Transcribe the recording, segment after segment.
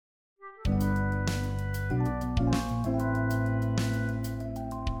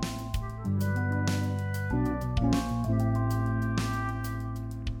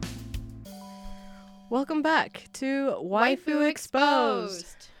Welcome back to Waifu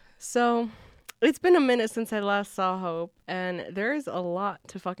Exposed. So, it's been a minute since I last saw Hope, and there's a lot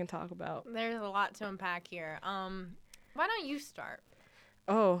to fucking talk about. There's a lot to unpack here. Why don't you start?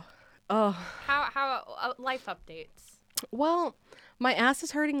 Oh. How life updates? Well, my ass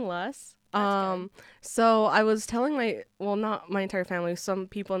is hurting less. That's good. So I was telling not my entire family, some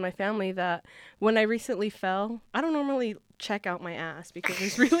people in my family that when I recently fell, I don't normally check out my ass because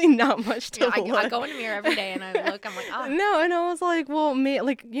there's really not much to look. I go in the mirror every day and I look, I'm like, oh. No, and I was like, well,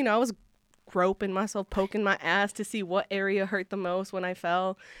 I was groping myself, poking my ass to see what area hurt the most when I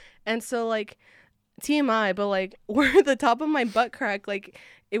fell. And so, like, TMI, but, like, where the top of my butt crack, like,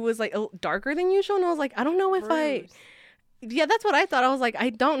 it was, like, darker than usual. And I was like, I don't know if Bruise. Yeah, that's what I thought. I was like, I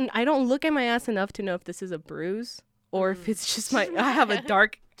don't look at my ass enough to know if this is a bruise or if it's just I have a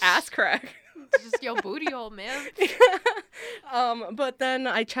dark ass crack. It's just your booty hole, man. But then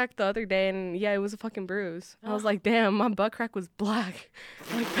I checked the other day and yeah, it was a fucking bruise. I was like, damn, my butt crack was black.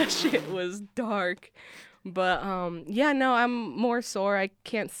 Like that shit was dark. But yeah, no, I'm more sore. I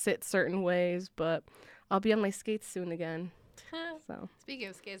can't sit certain ways, but I'll be on my skates soon again. So. Speaking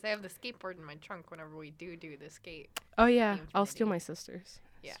of skates, I have the skateboard in my trunk whenever we do the skate. Oh yeah, I'll steal my sister's.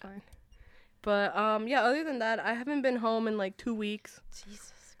 Yeah. It's fine. But yeah, other than that, I haven't been home in like 2 weeks.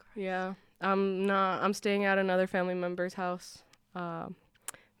 Jesus Christ. Yeah. I'm staying at another family member's house.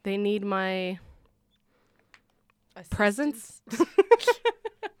 They need my presents.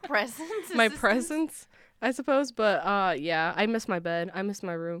 Presents? My presents, I suppose. But yeah, I miss my bed. I miss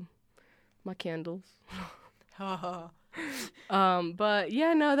my room. My candles. But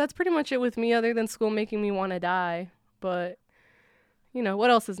yeah, no, that's pretty much it with me other than school making me want to die. But, you know, what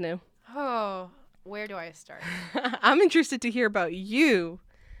else is new? Oh, where do I start? I'm interested to hear about you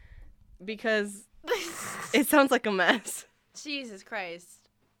because it sounds like a mess. Jesus Christ.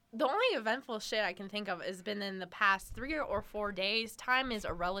 The only eventful shit I can think of has been in the past 3 or 4 days. Time is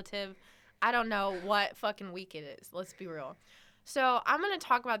a relative. I don't know what fucking week it is. Let's be real. So I'm going to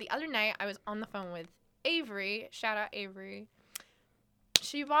talk about the other night I was on the phone with Avery. Shout out Avery.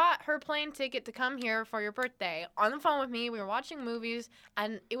 She bought her plane ticket to come here for your birthday. On the phone with me, we were watching movies,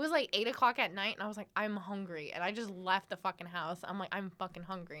 and it was like 8 o'clock at night, and I was like, I'm hungry. And I just left the fucking house. I'm like, I'm fucking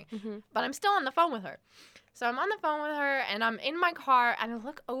hungry. Mm-hmm. But I'm still on the phone with her. So I'm on the phone with her, and I'm in my car, and I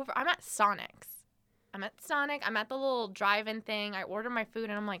look over. I'm at Sonic's. I'm at the little drive-in thing. I order my food,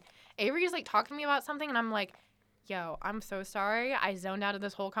 and I'm like, Avery's like talking to me about something, and I'm like, yo, I'm so sorry. I zoned out of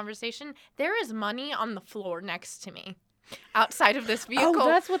this whole conversation. There is money on the floor next to me. Outside of this vehicle. Oh,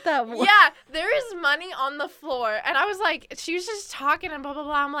 that's what that was. Yeah, there is money on the floor. And I was like, she was just talking and blah, blah,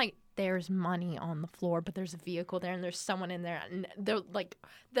 blah. I'm like, there's money on the floor, but there's a vehicle there and there's someone in there. And they're like,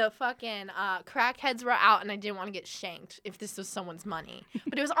 the fucking crackheads were out and I didn't want to get shanked if this was someone's money.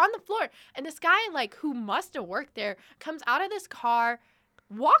 But it was on the floor. And this guy, like, who must have worked there, comes out of this car,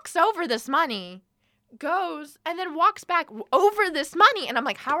 walks over this money, goes and then walks back over this money, and I'm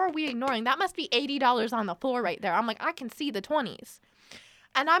like, how are we ignoring that? Must be $80 on the floor right there. I'm like, I can see the 20s,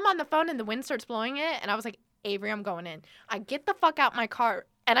 and I'm on the phone and the wind starts blowing it, and I was like, Avery, I'm going in. I get the fuck out my car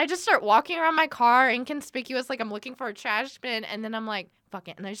and I just start walking around my car inconspicuous, like I'm looking for a trash bin, and then I'm like, fuck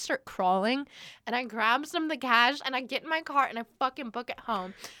it, and I just start crawling and I grab some of the cash and I get in my car and I fucking book it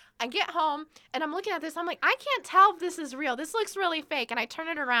home. I get home, and I'm looking at this. I'm like, I can't tell if this is real. This looks really fake. And I turn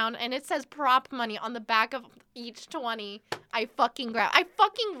it around, and it says prop money on the back of each 20. I fucking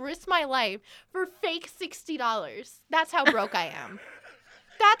risk my life for fake $60. That's how broke I am.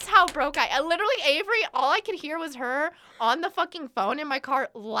 That's how broke I literally, Avery, all I could hear was her on the fucking phone in my car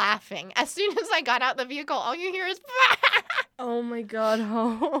laughing. As soon as I got out the vehicle, all you hear is, oh my God.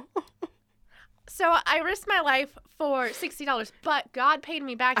 Oh. So I risked my life for $60, but God paid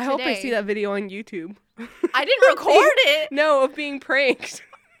me back today. I hope I see that video on YouTube. I didn't record it. No, of being pranked.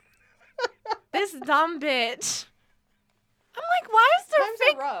 This dumb bitch. I'm like, why is there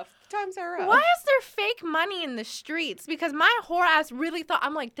fake? Times are rough. Why is there fake money in the streets? Because my whore ass really thought,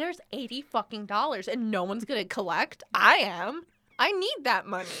 I'm like, there's $80 fucking and no one's gonna collect. I am. I need that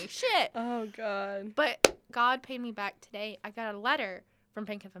money. Shit. Oh God. But God paid me back today. I got a letter from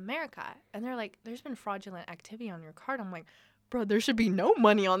Bank of America, and they're like, there's been fraudulent activity on your card. I'm like, bro, there should be no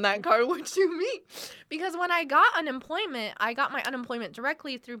money on that card. What you mean? Because when I got unemployment, I got my unemployment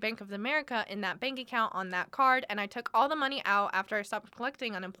directly through Bank of America in that bank account on that card, and I took all the money out after I stopped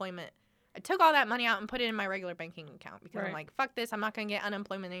collecting unemployment. I took all that money out and put it in my regular banking account because I'm like, fuck this. I'm not going to get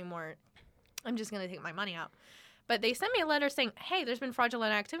unemployment anymore. I'm just going to take my money out. But they sent me a letter saying, hey, there's been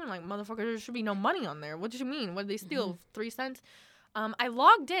fraudulent activity. I'm like, motherfucker, there should be no money on there. What do you mean? What did they steal? 3 cents? I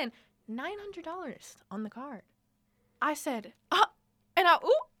logged in, $900 on the card. I said, and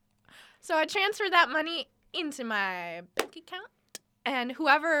So I transferred that money into my bank account. And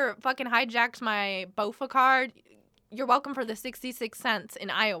whoever fucking hijacks my BOFA card, you're welcome for the 66 cents in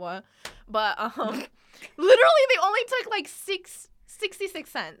Iowa. But literally they only took like 66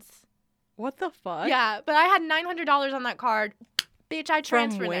 cents. What the fuck? Yeah, but I had $900 on that card. Bitch, I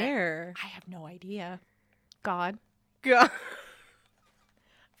transferred From where? I have no idea. God. God.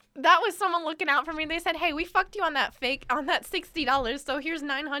 That was someone looking out for me. They said, "Hey, we fucked you on that $60, so here's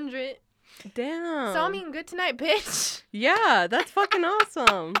 $900." Damn. So I'm eating good tonight, bitch. Yeah, that's fucking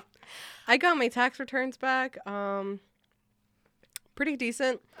awesome. I got my tax returns back. Pretty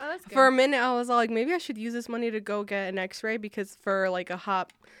decent. Oh, that's good. For a minute, I was like, maybe I should use this money to go get an X-ray because for like a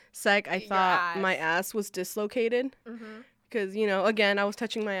hot sec, I thought my ass was dislocated. Because again, I was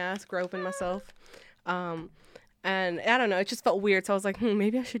touching my ass, groping myself. And I don't know, it just felt weird. So I was like,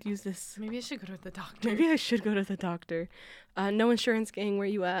 maybe I should use this. Maybe I should go to the doctor. Maybe I should go to the doctor. No insurance gang, where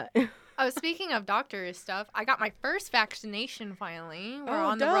you at? Oh, speaking of doctor stuff, I got my first vaccination finally. We're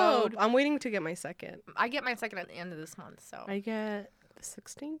on dope. the road. I'm waiting to get my second. I get my second at the end of this month, so. I get the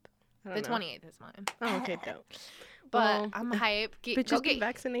 16th? The 28th is mine. Oh, okay, dope. But I'm hype. Go get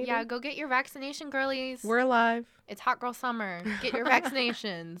vaccinated. Yeah, go get your vaccination, girlies. We're alive. It's hot girl summer. Get your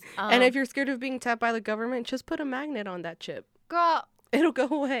vaccinations. And if you're scared of being tapped by the government, just put a magnet on that chip. Girl, It'll go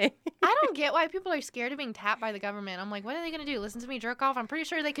away. I don't get why people are scared of being tapped by the government. I'm like, what are they going to do? Listen to me jerk off? I'm pretty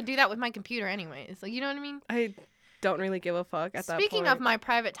sure they could do that with my computer anyways. Like, you know what I mean? I don't really give a fuck at that point. Speaking of my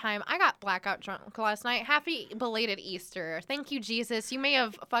private time, I got blackout drunk last night. Happy belated Easter. Thank you, Jesus. You may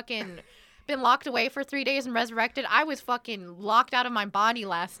have fucking been locked away for 3 days and resurrected. I was fucking locked out of my body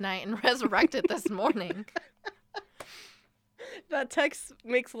last night and resurrected this morning. That text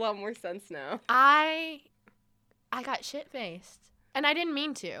makes a lot more sense now. I got shit-faced. And I didn't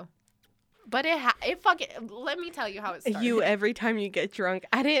mean to. But it fucking, let me tell you how it started. You, every time you get drunk,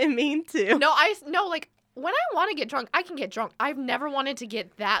 I didn't mean to. No, like, when I want to get drunk, I can get drunk. I've never wanted to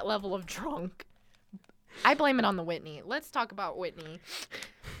get that level of drunk. I blame it on the Whitney. Let's talk about Whitney.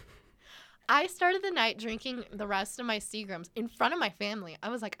 I started the night drinking the rest of my Seagrams in front of my family. I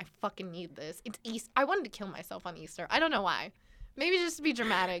was like, I fucking need this. It's Easter. I wanted to kill myself on Easter. I don't know why. Maybe just to be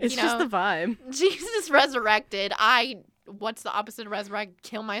dramatic. It's just the vibe. Jesus resurrected. What's the opposite of resurrect?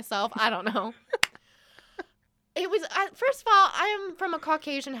 Kill myself? I don't know. It was, first of all, I am from a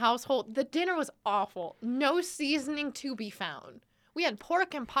Caucasian household. The dinner was awful. No seasoning to be found. We had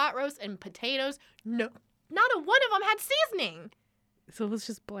pork and pot roast and potatoes. No, not a one of them had seasoning. So it was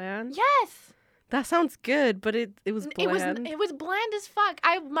just bland? Yes. That sounds good, but it was bland. It was bland as fuck.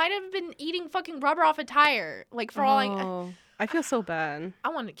 I might have been eating fucking rubber off a tire. Like, for all I feel so bad. I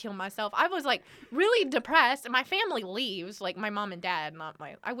wanted to kill myself. I was, like, really depressed, and my family leaves. Like, my mom and dad,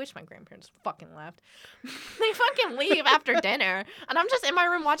 I wish my grandparents fucking left. They fucking leave after dinner, and I'm just in my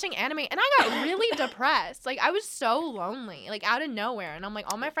room watching anime, and I got really depressed. Like, I was so lonely, like, out of nowhere, and I'm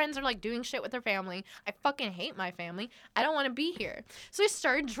like, all my friends are, like, doing shit with their family. I fucking hate my family. I don't want to be here. So I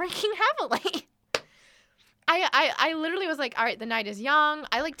started drinking heavily. I literally was like, all right, the night is young.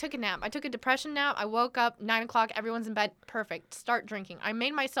 I took a nap. I took a depression nap. I woke up 9 o'clock. Everyone's in bed. Perfect. Start drinking. I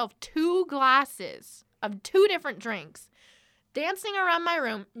made myself 2 glasses of 2 different drinks. Dancing around my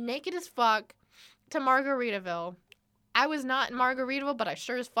room, naked as fuck, to Margaritaville. I was not in Margaritaville, but I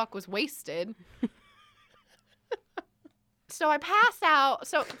sure as fuck was wasted. So I passed out.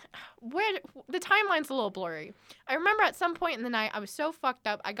 So the timeline's a little blurry. I remember at some point in the night, I was so fucked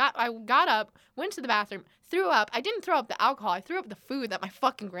up. I got up, went to the bathroom, threw up. I didn't throw up the alcohol. I threw up the food that my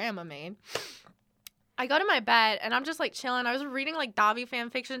fucking grandma made. I go to my bed, and I'm just, like, chilling. I was reading, like, Dobby fan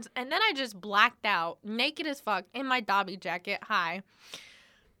fictions, and then I just blacked out, naked as fuck, in my Dobby jacket. Hi.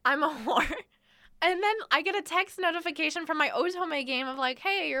 I'm a whore. And then I get a text notification from my Otome game of like,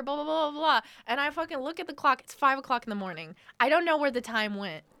 hey, you're blah, blah, blah, blah, blah. And I fucking look at the clock. It's 5 o'clock in the morning. I don't know where the time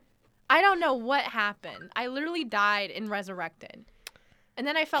went. I don't know what happened. I literally died and resurrected. And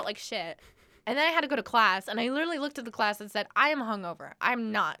then I felt like shit. And then I had to go to class. And I literally looked at the class and said, I am hungover.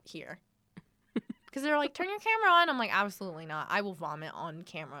 I'm not here. Because they were like, turn your camera on. I'm like, absolutely not. I will vomit on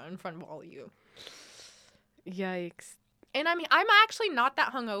camera in front of all of you. Yikes. And I mean, I'm actually not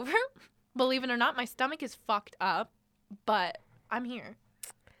that hungover. Believe it or not, my stomach is fucked up, but I'm here.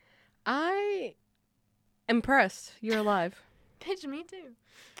 I impressed. You're alive. Bitch, me too.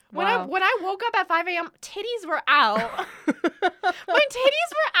 Wow. When I woke up at 5 a.m., titties were out. My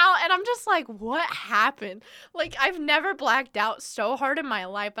titties were out, and I'm just like, what happened? Like, I've never blacked out so hard in my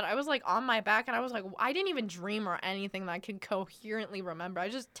life, but I was, like, on my back, and I was like, I didn't even dream or anything that I could coherently remember. I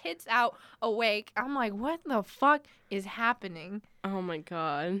just tits out, awake. I'm like, what the fuck is happening? Oh, my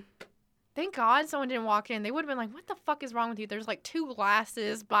God. Thank God someone didn't walk in. They would have been like, what the fuck is wrong with you? There's like 2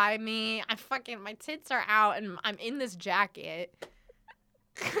 glasses by me. My tits are out and I'm in this jacket.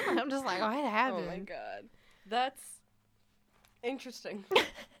 I'm just like, what happened? Oh my God. That's interesting.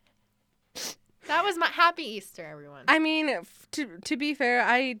 That was my happy Easter, everyone. I mean, to be fair,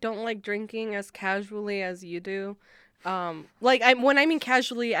 I don't like drinking as casually as you do. When I mean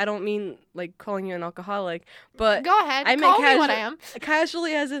casually, I don't mean like calling you an alcoholic, but Go ahead. I Call meant me what I am.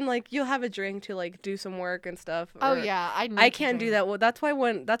 casually as in like you'll have a drink to like do some work and stuff. Oh or- yeah, I can't do that. Well, that's why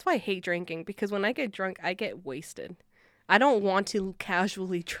I hate drinking, because when I get drunk, I get wasted. I don't want to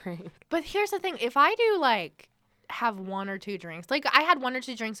casually drink. But here's the thing: if I do like have 1 or 2 drinks, like I had 1 or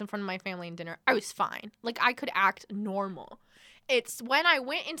 2 drinks in front of my family in dinner, I was fine. Like I could act normal. It's when I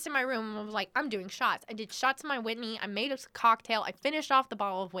went into my room and was like, I'm doing shots. I did shots of my Whitney. I made a cocktail. I finished off the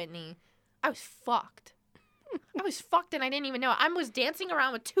bottle of Whitney. I was fucked. I was fucked and I didn't even know it. I was dancing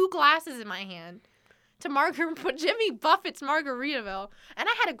around with 2 glasses in my hand to Jimmy Buffett's Margaritaville, and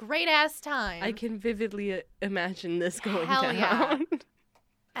I had a great ass time. I can vividly imagine this going Hell down. yeah.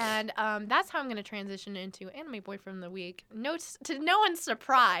 And that's how I'm going to transition into Anime Boyfriend of the Week. To no one's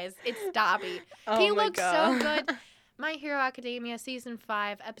surprise, it's Dobby. Oh He my looks God. so good. My Hero Academia Season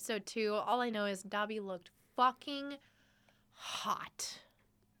 5, Episode 2. All I know is Dobby looked fucking hot.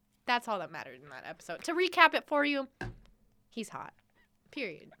 That's all that mattered in that episode. To recap it for you, he's hot.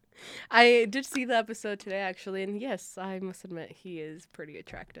 Period. I did see the episode today, actually, and yes, I must admit he is pretty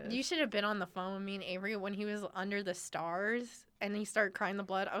attractive. You should have been on the phone with me and Avery when he was under the stars and he started crying the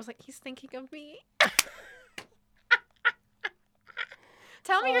blood. I was like, he's thinking of me.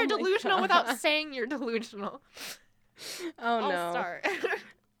 Tell me Oh you're my delusional God. without saying you're delusional. Oh I'll no. start.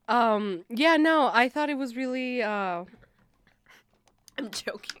 Yeah, no, I thought it was really I'm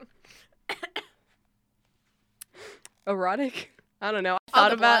joking. erotic. I don't know. I Oh, thought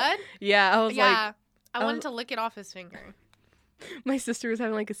the about blood? Yeah, I was Yeah. I I wanted was- to lick it off his finger. like, my sister was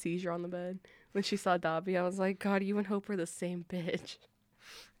having like a seizure on the bed when she saw Dobby. I was like, God, you and Hope are the same bitch.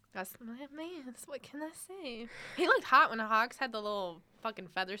 That's my man. What can I say? He looked hot when Hawks had the little fucking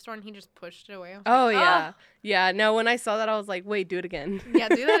feather store and he just pushed it away. I was Oh like, yeah, yeah. No, when I saw that, I was like, wait, do it again. Yeah,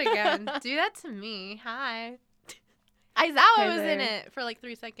 do that again. Do that to me. Hi. Aizawa Hi was in there. it for like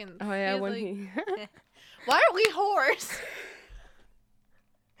 3 seconds. Oh yeah, was when like, he. Why are we whores?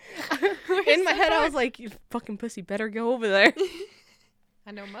 In my head, I was like, you fucking pussy, better go over there.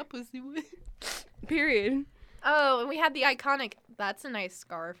 I know my pussy would. Period. Oh, and we had the iconic. That's a nice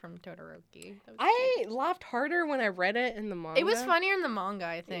scar from Todoroki. That was I cute. laughed harder when I read it in the manga. It was funnier in the manga,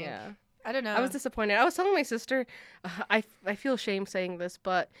 I think. Yeah. I don't know. I was disappointed. I was telling my sister, I feel shame saying this,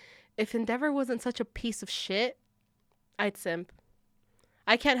 but if Endeavor wasn't such a piece of shit, I'd simp.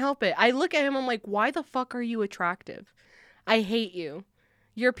 I can't help it. I look at him, I'm like, why the fuck are you attractive? I hate you.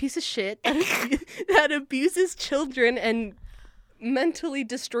 You're a piece of shit that abuses children and mentally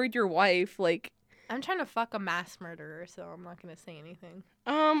destroyed your wife. Like, I'm trying to fuck a mass murderer, so I'm not gonna say anything.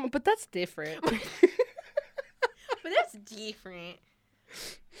 but that's different. But that's different.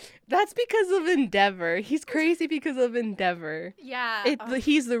 That's because of Endeavor. He's crazy because of Endeavor. Yeah.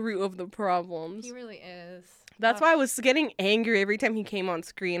 He's the root of the problems. He really is. That's why I was getting angry every time he came on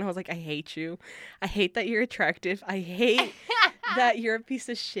screen. I was like, I hate you. I hate that you're attractive. I hate that you're a piece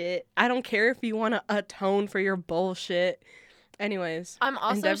of shit. I don't care if you want to atone for your bullshit. Anyways, I'm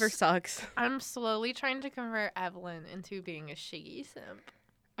also Endeavor sucks. I'm slowly trying to convert Evelyn into being a Shiggy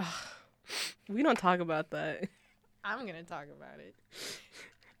simp. We don't talk about that. I'm gonna talk about it.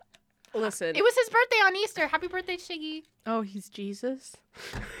 Listen. It was his birthday on Easter. Happy birthday, Shiggy. Oh, he's Jesus?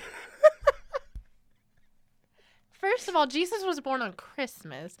 First of all, Jesus was born on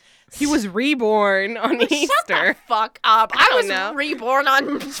Christmas. He was reborn on Easter. Shut the fuck up. I don't was know. reborn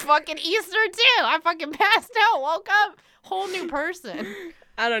on fucking Easter too. I fucking passed out, woke up, whole new person.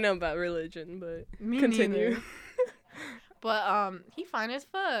 I don't know about religion, but Me continue. neither. But he fine as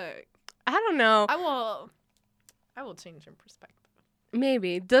fuck. I don't know. I will change your perspective.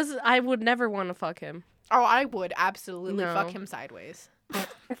 Maybe. I would never want to fuck him. Oh, I would absolutely No. fuck him sideways.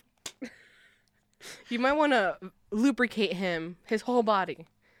 You might want to lubricate him, his whole body.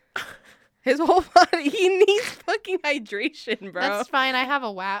 His whole body. He needs fucking hydration, bro. That's fine. I have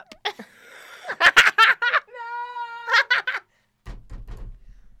a WAP.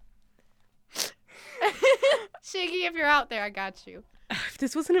 Shiggy, if you're out there, I got you. If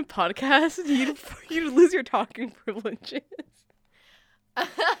this wasn't a podcast, you'd lose your talking privileges.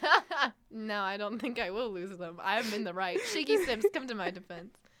 No, I don't think I will lose them. I'm in the right. Shiggy Sims, come to my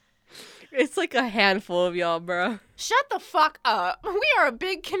defense. It's like a handful of y'all, bro. Shut the fuck up. We are a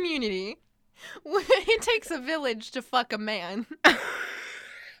big community. It takes a village to fuck a man.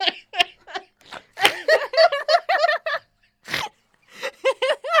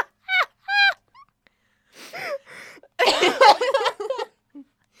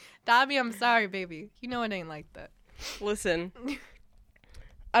 Dobby, I'm sorry, baby. You know it ain't like that. Listen,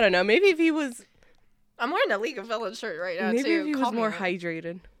 I don't know. Maybe if he was, I'm wearing a League of Villains shirt right now, maybe too. if he Call was me more out.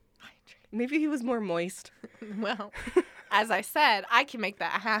 hydrated. Maybe he was more moist. Well, as I said, I can make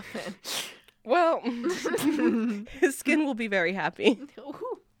that happen. Well, his skin will be very happy.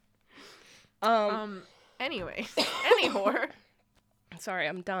 Anyways, any horror. Sorry,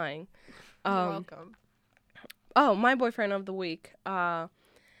 I'm dying. You're welcome. Oh, my boyfriend of the week.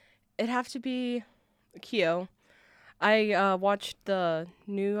 It'd have to be Kyo. I watched the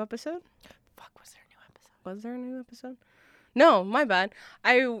new episode. Fuck, was there a new episode? Was there a new episode? No, my bad.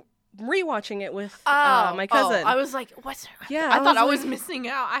 I rewatching it with my cousin. I was like, what's there? Yeah, I thought I was was missing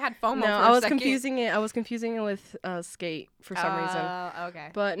out. I had FOMO No, for a I was second. confusing it. I was confusing it with Skate for some reason. Okay.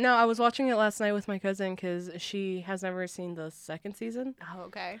 But no, I was watching it last night with my cousin because she has never seen the second season. Oh,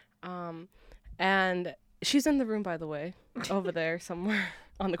 okay. And she's in the room, by the way, over there somewhere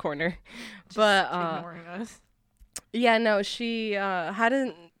on the corner. But ignoring us. yeah, no, she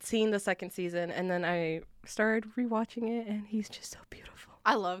hadn't seen the second season, and then I started rewatching it, and he's just so beautiful.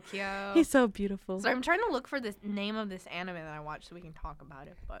 I love Kyo. He's so beautiful. So I'm trying to look for the name of this anime that I watched so we can talk about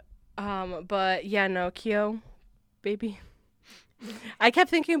it. But yeah, no, Kyo, baby. I kept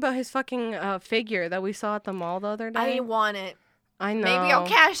thinking about his fucking figure that we saw at the mall the other day. I want it. I know. Maybe I'll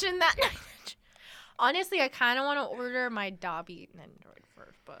cash in that. Honestly, I kind of want to order my Dobby Nendoroid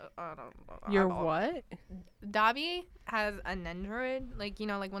first, but I don't know. Your what? Dobby has a Nendoroid,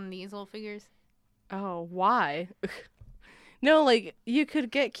 like one of these little figures. Oh, why? No, like, you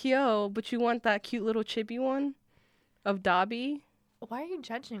could get Kyo, but you want that cute little chibi one of Dobby? Why are you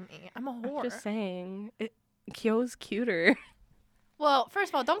judging me? I'm a whore. I'm just saying. Kyo's cuter. Well, first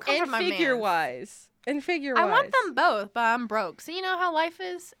of all, don't come from my man. figure-wise. And figure-wise. I want them both, but I'm broke. So you know how life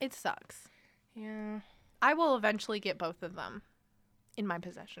is? It sucks. Yeah. I will eventually get both of them in my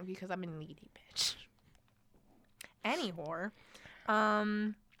possession because I'm a needy bitch. Any whore.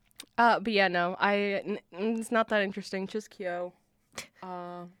 But yeah, no, it's not that interesting. Just Kyo.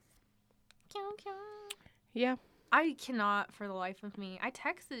 Yeah. I cannot, for the life of me. I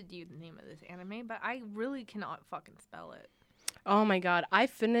texted you the name of this anime, but I really cannot fucking spell it. Oh my god, I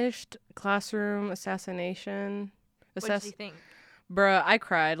finished Classroom Assassination. What did you think? Bruh, I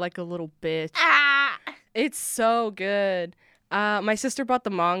cried like a little bitch. Ah! It's so good. My sister bought the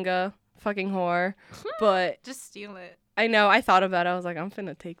manga. Fucking whore. But Just steal it. I know, I thought about it. I was like, I'm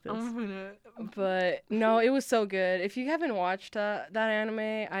finna take this. But no, it was so good. If you haven't watched that anime,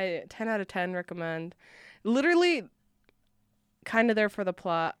 I 10 out of 10 recommend. Literally kind of there for the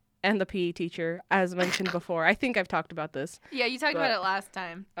plot and the PE teacher, as mentioned before. I think I've talked about this. Yeah, you talked about it last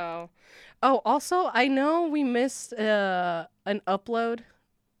time. Oh, also, I know we missed an upload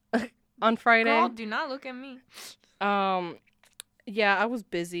on Friday. Girl, do not look at me. Yeah, I was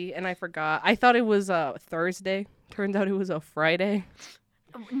busy and I forgot. I thought it was Thursday. Turns out it was a Friday.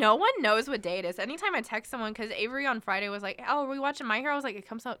 No one knows what day it is. Anytime I text someone, because Avery on Friday was like, oh, are we watching My Hero? I was like, it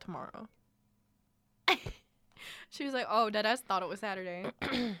comes out tomorrow. She was like, oh, Deadass thought it was Saturday.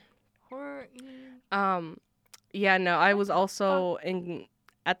 Yeah, no, I was also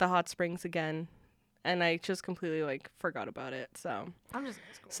at the hot springs again, and I just completely forgot about it. So I'm just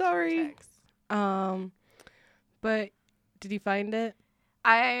gonna scroll sorry. through text. But did you find it?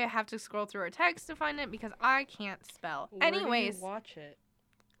 I have to scroll through our text to find it because I can't spell. Where Anyways, do you watch it?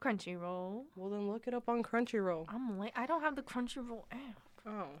 Crunchyroll. Well, then look it up on Crunchyroll. I'm late. I don't have the Crunchyroll app.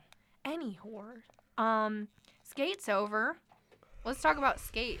 Oh. Any whore. Skate's over. Let's talk about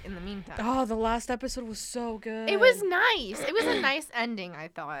Skate in the meantime. Oh, the last episode was so good. It was nice. It was a nice ending, I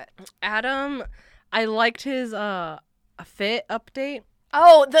thought. Adam, I liked his fit update.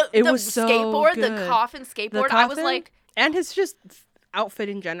 Oh, It the was so skateboard, good. the coffin skateboard. The I was coffin? like, And his just outfit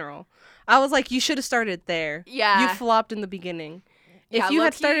in general. I was like, you should have started there. yeah. You flopped in the beginning. Yeah, If you had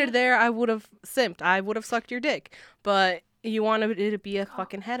low-key. started there, I would have simped. I would have sucked your dick. But you wanted it to be a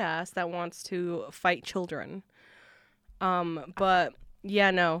fucking head ass that wants to fight children. But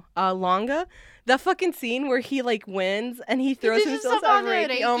yeah, no. Longa, the fucking scene where he wins and he throws did himself himself on over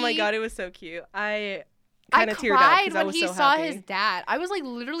the Reiki. Oh my Reiki. god, it was so cute. I I kind of teared up cried because I when was he so saw happy. his dad. I was like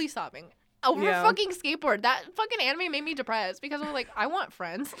literally sobbing over Yeah. fucking skateboard. That fucking anime made me depressed because I was like, I want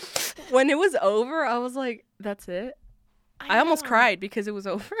friends. When it was over, I was like, that's it. I almost know. cried because it was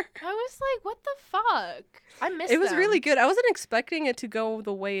over. I was like, what the fuck? I missed It was them. really good. I wasn't expecting it to go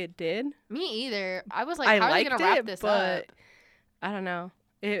the way it did. Me either. I was like, I how are they liked gonna wrap it, this but up? I don't know.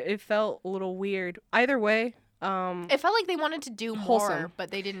 It felt a little weird. Either way, It felt like they wanted to do more, wholesome.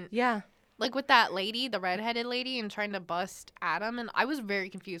 but they didn't. yeah. Like with that lady, the redheaded lady, and trying to bust Adam, and I was very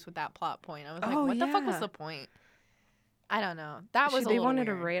confused with that plot point. I was like, Oh, what the fuck was yeah. the point? I don't know. That was They a wanted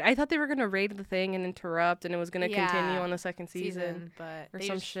weird. to raid. I thought they were gonna raid the thing and interrupt, and it was gonna continue Yeah. on the second season. But or they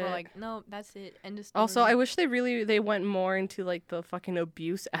some just shit. were like, no, that's it. End of story. Also, I wish they went more into like the fucking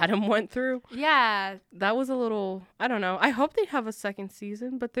abuse Adam went through. yeah, That was a little, I don't know. I hope they have a second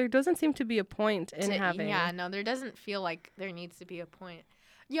season, but there doesn't seem to be a point in having. Yeah, no, there doesn't feel like there needs to be a point.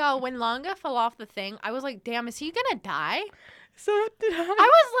 Yo, when Langa fell off the thing, I was like, damn, is he gonna die? So I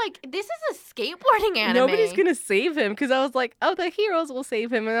was like, this is a skateboarding anime. nobody's gonna save him because I was like, oh, the heroes will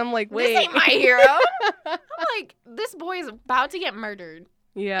save him, and I'm like, wait, This ain't my hero. I'm like, this boy is about to get murdered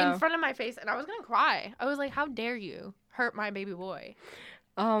yeah. in front of my face, and I was gonna cry. I was like, how dare you hurt my baby boy?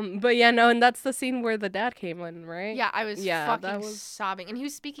 But yeah, no, and that's the scene where the dad came in, right? Yeah, I was Yeah, fucking that was- sobbing, and he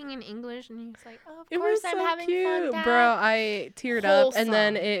was speaking in English, and he was like, "Oh, of It course was I'm so having cute, fun, Dad." bro. I teared up, and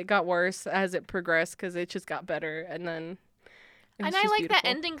then Wholesome. it got worse as it progressed because it just got better, and then. it was And I just like the beautiful.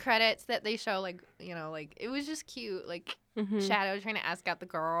 ending credits that they show, like, you know, like it was just cute, like Mhm. Shadow trying to ask out the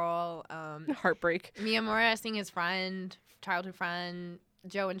girl, Heartbreak. Miyamura seeing his friend, childhood friend,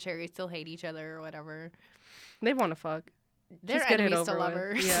 Joe and Cherry still hate each other or whatever. They want to fuck. They're Just get it enemies to over with.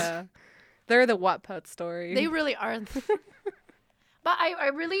 lovers. Yeah, they're the Wattpad story. They really are. But I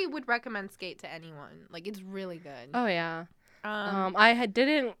really would recommend Skate to anyone. Like, it's really good. Oh yeah. I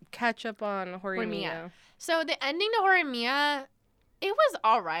didn't catch up on Horimiya. Horimiya. So the ending to Horimiya, it was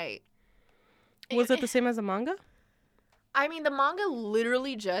all right. Was it the same as the manga? I mean, the manga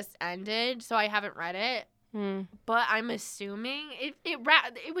literally just ended, so I haven't read it. Hmm. But I'm assuming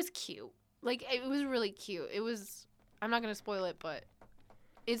it was cute. Like, it was really cute. It was. I'm not gonna spoil it, but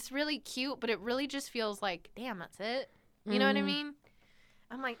it's really cute. But it really just feels like, damn, that's it. You know what I Mm. mean?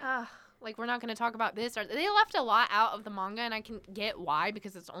 I'm like, ugh. Like, we're not gonna talk about this. Or they left a lot out of the manga, and I can get why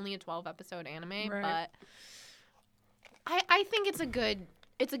because it's only a 12-episode anime. Right. But I think it's a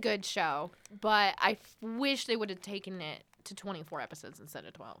good show. But I wish they would have taken it to 24 episodes instead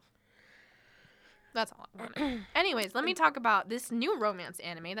of 12. That's all I wanted. Anyways, let me talk about this new romance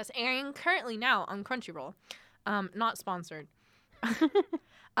anime that's airing currently now on Crunchyroll. Not sponsored.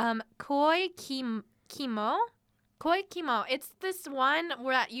 Koi Kimo? Koi Kimo. It's this one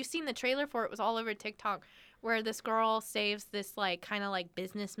where you've seen the trailer for it was all over TikTok where this girl saves this like kind of like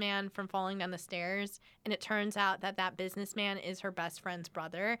businessman from falling down the stairs, and it turns out that that businessman is her best friend's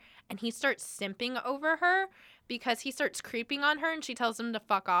brother, and he starts simping over her because he starts creeping on her and she tells him to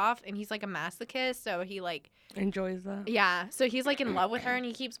fuck off, and he's like a masochist, so he like Enjoys that. yeah, so he's like in love with her and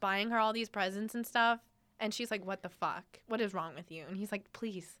he keeps buying her all these presents and stuff. And she's like, what the fuck? What is wrong with you? And he's like,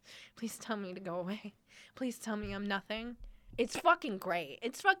 please tell me to go away. Please tell me I'm nothing. It's fucking great.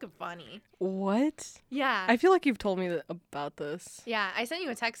 It's fucking funny. What? Yeah. I feel like you've told me about this. Yeah, I sent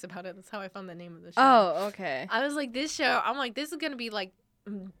you a text about it. That's how I found the name of the show. Oh, okay. I was like, this show, I'm like, this is going to be like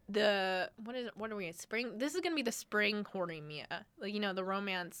what are we in spring? This is going to be the spring Horimiya. Like, you know, the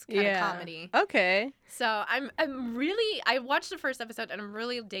romance kind of comedy. Okay. So I'm really, I watched the first episode and I'm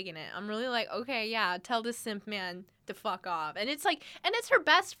really digging it. I'm really like, okay, yeah, tell this simp man to fuck off. And it's like, and it's her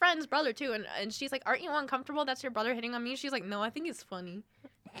best friend's brother too. And she's like, aren't you uncomfortable? That's your brother hitting on me. She's like, no, I think it's funny.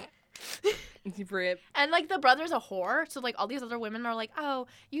 Rip. And like the brother's a whore. So like all these other women are like, oh,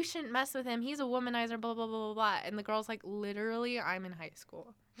 you shouldn't mess with him. He's a womanizer, blah, blah, blah, blah, blah. And the girl's like, literally, I'm in high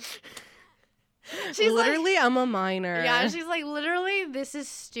school. She's Literally, I'm a minor. like, yeah, she's like, literally, this is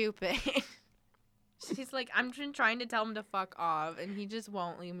stupid. She's like, I'm just trying to tell him to fuck off, and he just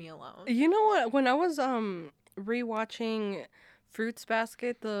won't leave me alone. You know what? When I was rewatching Fruits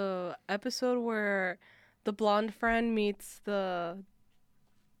Basket, the episode where the blonde friend meets the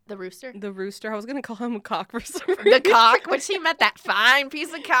rooster? rooster, I was gonna call him a cock for some The reason. cock, when she met that fine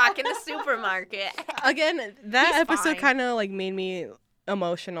piece of cock in the supermarket. Again, that He's episode fine. kind of like made me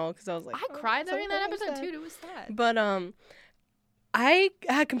emotional because I was like, I cried during that something episode, sad. too. It was sad. But I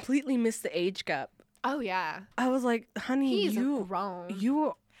had completely missed the age gap. Oh, yeah. I was like, honey, He's you grown.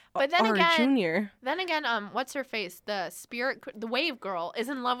 are But then a again, junior. What's her face? The wave girl is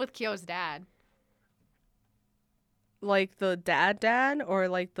in love with Kyo's dad. Like the dad or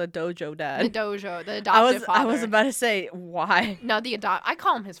like the dojo dad? The dojo, the adoptive father. I was about to say why. No, I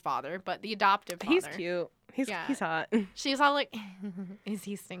call him his father, but the adoptive father. He's cute. He's hot. She's all like, is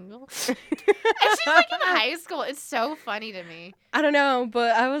he single? And she's like in high school. It's so funny to me. I don't know,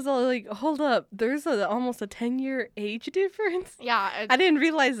 but I was all like, hold up, there's almost a 10-year age difference. Yeah. I didn't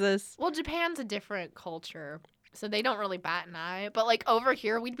realize this. Well, Japan's a different culture, so they don't really bat an eye. But like over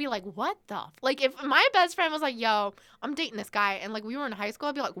here, we'd be like, what the? Like if my best friend was like, yo, I'm dating this guy, and like we were in high school,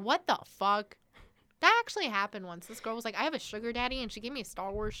 I'd be like, what the fuck? That actually happened once. This girl was like, I have a sugar daddy, and she gave me a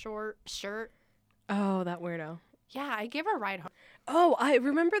Star Wars shirt. Oh, that weirdo. Yeah, I gave her a ride home. Oh, I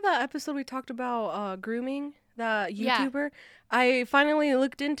remember that episode we talked about grooming that Yeah. YouTuber. I finally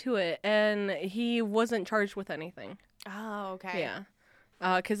looked into it, and he wasn't charged with anything. Oh, okay. Yeah.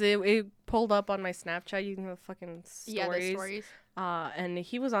 Because it pulled up on my Snapchat using the fucking stories. Yeah, the stories. And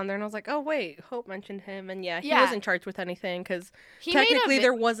he was on there, and I was like, oh, wait, Hope mentioned him. And yeah, he Yeah. wasn't charged with anything, because He made a technically vi-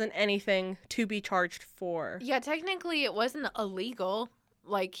 there wasn't anything to be charged for. Yeah, technically it wasn't illegal.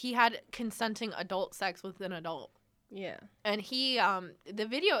 Like, he had consenting adult sex with an adult. Yeah. And he, the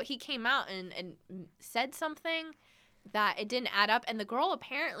video, he came out and said something that it didn't add up. And the girl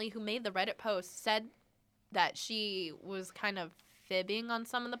apparently who made the Reddit post said that she was kind of fibbing on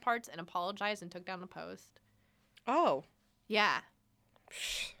some of the parts and apologized and took down the post. Oh. Yeah.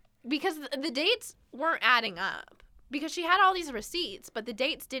 Because the dates weren't adding up. Because she had all these receipts, but the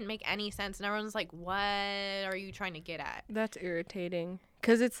dates didn't make any sense. And everyone's like, what are you trying to get at? That's irritating.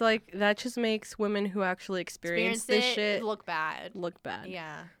 Because it's like, that just makes women who actually experience this shit look bad. look bad.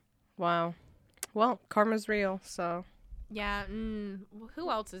 Yeah. Wow. Well, karma's real, so. Yeah. Who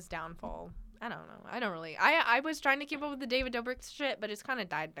else's downfall? I don't know. I don't really. I was trying to keep up with the David Dobrik shit, but it's kind of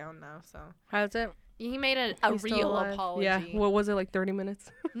died down now, so. How's it? He made a He's still real alive? apology. Yeah. What was it, like 30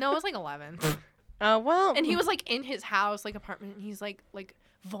 minutes? No, it was like 11. Well. And he was like in his house, like apartment, and he's like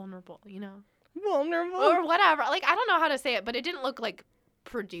vulnerable, you know? vulnerable. Or whatever. Like, I don't know how to say it, but it didn't look like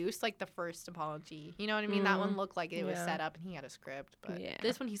produced like the first apology. You know what I mean? That one looked like it was Yeah. set up and he had a script. But Yeah.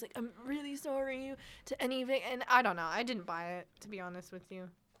 this one, he's like, I'm really sorry to any and I don't know. I didn't buy it, to be honest with you.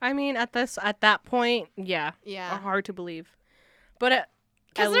 I mean, at that point, yeah, Yeah. hard to believe. But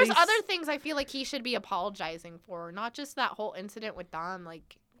Because there's other things I feel like he should be apologizing for, not just that whole incident with Don.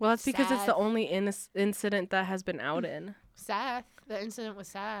 Like, well, that's because it's the Seth. only incident that has been outed. Seth, the incident with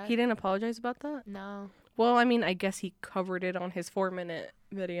Seth. He didn't apologize about that? No. Well, I mean, I guess he covered it on his 4-minute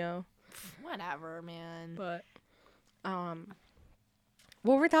video. Whatever, man. But,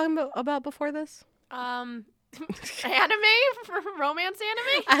 what were we talking about before this? Anime? Romance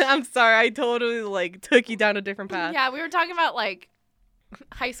anime? I'm sorry, I totally, like, took you down a different path. Yeah, we were talking about, like,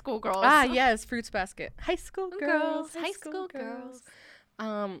 high school girls. Ah, yes, Fruits Basket. High school Girls, girls. high school girls.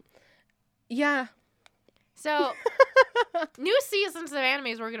 Yeah. So, new seasons of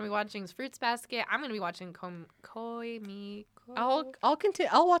animes we're going to be watching is Fruits Basket. I'm going to be watching Koi Miko. I'll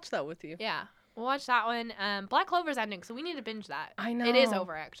continue. I'll watch that with you. Yeah, we'll watch that one. Black Clover's ending, so we need to binge that. I know. It is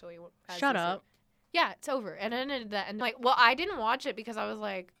over, actually. Shut up. Yeah, it's over. And it ended that. And like, well, I didn't watch it because I was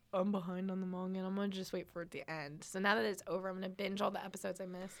like, I'm behind on the manga and I'm going to just wait for it to end. So now that it's over, I'm going to binge all the episodes I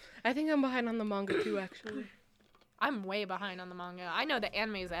missed. I think I'm behind on the manga too, actually. I'm way behind on the manga. I know the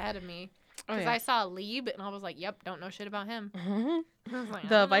anime is ahead of me. Oh, Because yeah. I saw Lieb and I was like, yep, don't know shit about him. I was like, I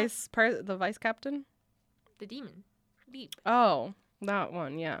The don't know. the vice captain. The demon. Lieb. Oh, that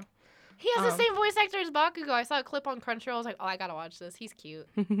one. Yeah. He has the same voice actor as Bakugo. I saw a clip on Crunchyroll. I was like, oh, I gotta watch this. He's cute.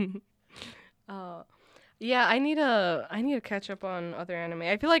 Yeah, I need to catch up on other anime.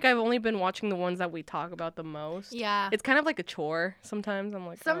 I feel like I've only been watching the ones that we talk about the most. Yeah. It's kind of like a chore sometimes. I'm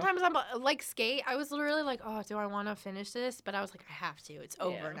like, oh. Sometimes I'm like Skate. I was literally like, oh, do I want to finish this? But I was like, I have to. It's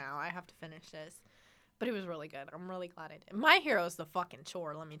over Yeah. now. I have to finish this. But it was really good. I'm really glad I did. My Hero's the fucking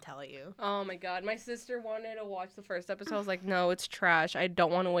chore, let me tell you. Oh my god, my sister wanted to watch the first episode. I was like, no, it's trash. I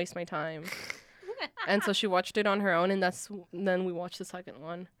don't want to waste my time. And so she watched it on her own, and then we watched the second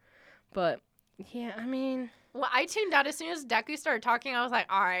one. But yeah, I mean, Well, I tuned out as soon as Deku started talking. I was like,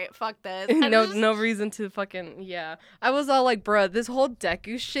 all right, fuck this. And no reason to fucking yeah. I was all like, bruh, this whole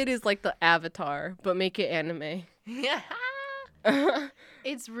Deku shit is like the Avatar, but make it anime. Yeah.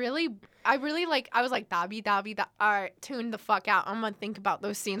 It's really, I was like, Dabi. All right, tune the fuck out. I'm gonna think about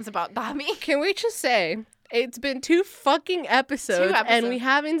those scenes about Dabi. Can we just say it's been 2 fucking episodes, and we episodes.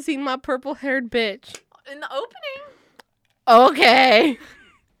 haven't seen my purple-haired bitch. In the opening, Okay.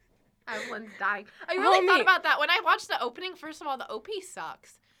 everyone's dying. I really Homie. thought about that when I watched the opening. First of all, the OP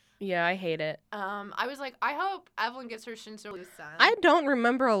sucks. Yeah, I hate it. I was like, I hope Evelyn gets her Shinzo loose son. I don't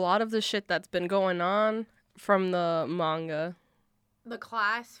remember a lot of the shit that's been going on from the manga. The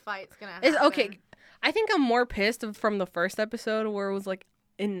class fight's gonna happen. It's okay. I think I'm more pissed from the first episode where it was like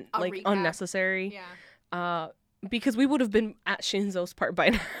A recap. unnecessary. Yeah. Because we would have been at Shinzo's part by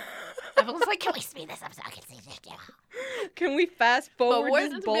now. Evelyn's like, can we speed this up so I can see this? Can we fast forward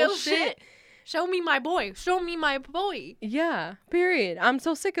where's this the bullshit? Show me my boy. Show me my boy. Yeah, period. I'm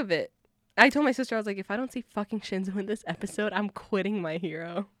so sick of it. I told my sister, I was like, if I don't see fucking Shinzo in this episode, I'm quitting My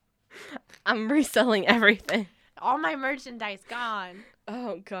Hero. I'm reselling everything. All my merchandise gone.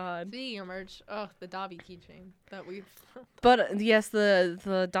 Oh, God. See your merch. Oh, the Dobby keychain that we've. But, yes,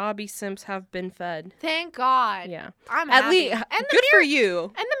 the Dobby Simps have been fed. Thank God. Yeah. I'm At happy. least, And good for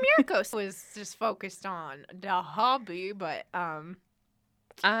you. And the Miracos was just focused on the hobby, but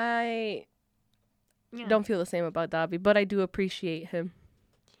I Yeah. don't feel the same about Dobby, but I do appreciate him.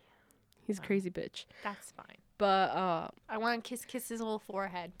 He's a crazy bitch. That's fine. But I want to kiss his little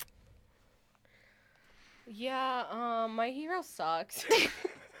forehead. yeah, My Hero sucks.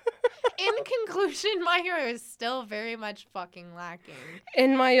 In conclusion, My Hero is still very much fucking lacking.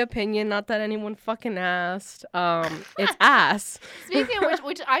 In my opinion, not that anyone fucking asked. It's ass. Speaking of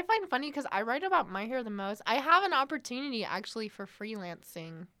which I find funny because I write about My Hero the most. I have an opportunity actually for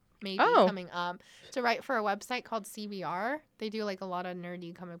freelancing maybe coming up to write for a website called CBR. They do like a lot of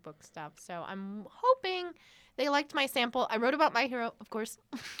nerdy comic book stuff. So I'm hoping they liked my sample. I wrote about My Hero, of course.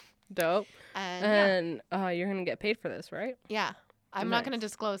 Dope. And you're gonna get paid for this, right? yeah. I'm not Nice. going to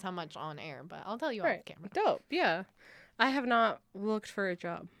disclose how much on air, but I'll tell you Right. off camera. Dope. Yeah. I have not looked for a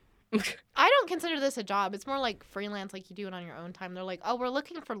job. I don't consider this a job. It's more like freelance, like you do it on your own time. They're like, oh, we're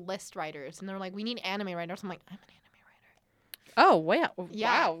looking for list writers. And they're like, we need anime writers. I'm like, I'm an anime writer. Oh, wow.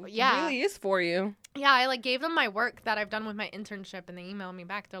 Yeah, Wow. yeah. It really is for you. Yeah, I like gave them my work that I've done with my internship, and they emailed me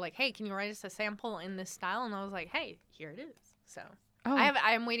back. They're like, hey, can you write us a sample in this style? And I was like, hey, here it is. So Oh,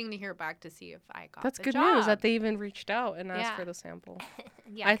 I am waiting to hear back to see if I got that's the good job. news that they even reached out and asked Yeah. for the sample.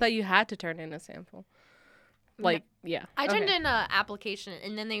 Yeah. I thought you had to turn in a sample. Like, yeah. I turned Okay. in an application,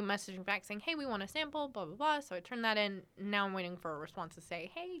 and then they messaged me back saying, hey, we want a sample, blah, blah, blah. So I turned that in. Now I'm waiting for a response to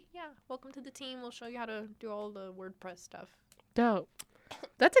say, hey, yeah, welcome to the team. We'll show you how to do all the WordPress stuff. Dope.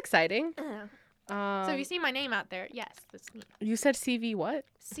 That's exciting. So you see my name out there. Yes, that's me. You said CV what?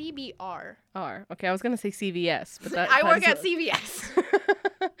 CBR. R. Okay, I was gonna say CVS, but that I work that's at CVS.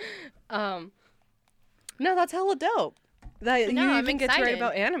 No, that's hella dope. That No, you I'm even get to write excited.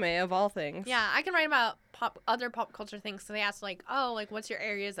 about anime of all things. Yeah, I can write about other pop culture things. So they asked, like, oh, like, what's your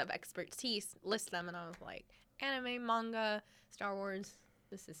areas of expertise? List them. And I was like, anime, manga, Star Wars,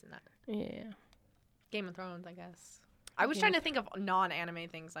 this, and that. Yeah. Game of Thrones, I guess. I was trying to think of non-anime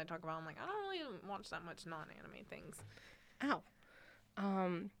things I talk about. I'm like, I don't really watch that much non-anime things. Ow.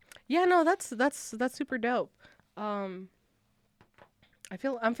 Yeah, no, that's super dope. I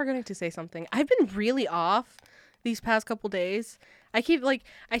feel I'm forgetting to say something. I've been really off these past couple days. I keep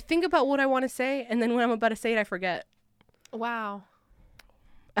I think about what I want to say, and then when I'm about to say it, I forget. Wow.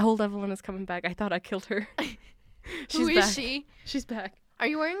 Old Evelyn is coming back. I thought I killed her. Who is back. she? She's back. Are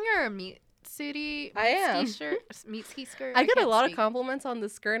you wearing your meat suity? I am. Ski shirt? Meat ski skirt? I get a can't lot speak. of compliments on the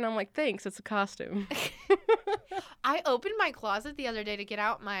skirt, and I'm like, thanks, it's a costume. I opened my closet the other day to get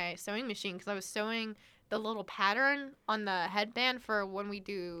out my sewing machine because I was sewing the little pattern on the headband for when we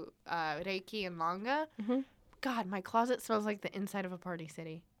do Reiki and manga. Mhm. God, my closet smells like the inside of a party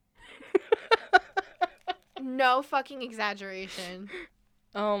city. No fucking exaggeration.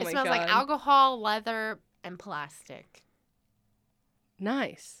 Oh my It smells god. like alcohol, leather, and plastic.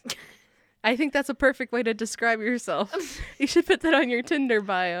 Nice. I think that's a perfect way to describe yourself. You should put that on your Tinder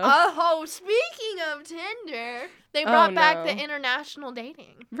bio. Oh, speaking of Tinder, they brought back no. the international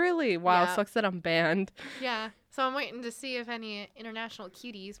dating. Really? Wow, Yeah. sucks that I'm banned. Yeah. So I'm waiting to see if any international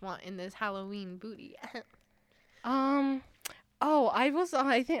cuties want in this Halloween booty. I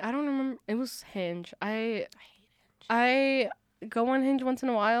think I don't remember. It was Hinge. I go on Hinge once in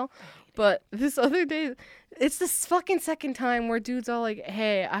a while, but this other day, it's this fucking second time where dude's all like,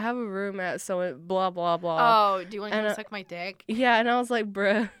 "Hey, I have a room at so blah blah blah." Oh, do you want to And, come suck my dick? Yeah, and I was like,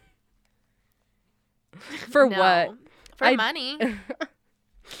 "Bruh, for No. what?" For money.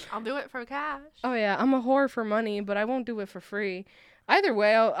 I'll do it for cash. Oh yeah, I'm a whore for money, but I won't do it for free. Either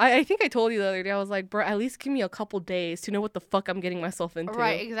way, I think I told you the other day, I was like, bro, at least give me a couple days to know what the fuck I'm getting myself into.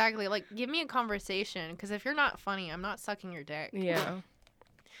 Right, exactly. Like, give me a conversation, because if you're not funny, I'm not sucking your dick. Yeah.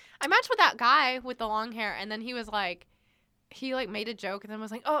 I matched with that guy with the long hair, and then he was like, made a joke, and then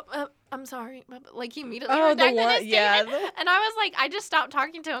was like, oh, I'm sorry. Like, he immediately Oh, the redacted one, his yeah. statement. And I was like, I just stopped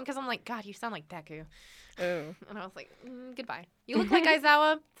talking to him, because I'm like, God, you sound like Deku. Oh. And I was like, goodbye. You look like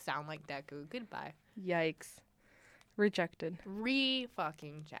Aizawa, sound like Deku. Goodbye. Yikes. Rejected.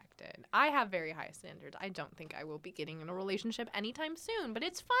 Re-fucking-jected. I have very high standards. I don't think I will be getting in a relationship anytime soon, but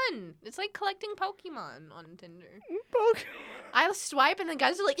it's fun. It's like collecting Pokemon on Tinder. I swipe and the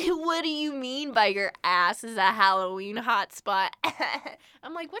guys are like, what do you mean by your ass is a Halloween hotspot?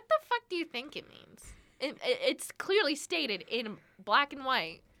 I'm like, what the fuck do you think it means? It's clearly stated in black and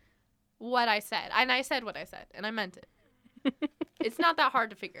white what I said. And I said what I said, and I meant it. It's not that hard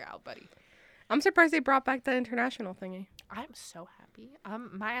to figure out, buddy. I'm surprised they brought back the international thingy. I'm so happy.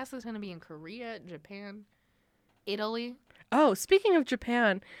 My ass is going to be in Korea, Japan, Italy. Oh, speaking of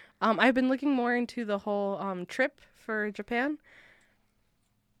Japan, I've been looking more into the whole trip for Japan.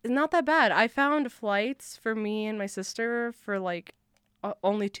 Not that bad. I found flights for me and my sister for like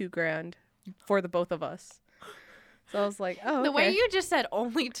only $2,000 for the both of us. So I was like, oh, okay. The way you just said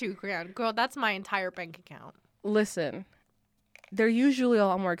only $2,000, girl, that's my entire bank account. Listen, they're usually a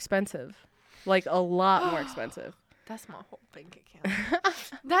lot more expensive. Like, a lot more expensive. That's my whole bank account.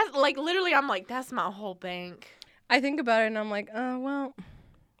 That's, like, literally, I'm like, that's my whole bank. I think about it, and I'm like, well,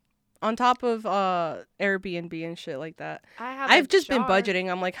 on top of Airbnb and shit like that, I've just been budgeting.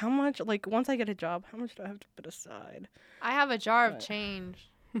 I'm like, how much, like, once I get a job, how much do I have to put aside? I have a jar of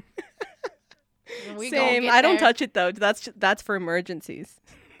change. Same. I don't touch it, though. That's for emergencies.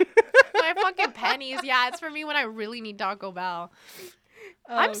 My fucking pennies. Yeah, it's for me when I really need Taco Bell.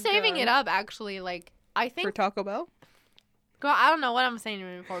 I'm saving it up, actually. Like, I think... For Taco Bell? Girl, I don't know what I'm saving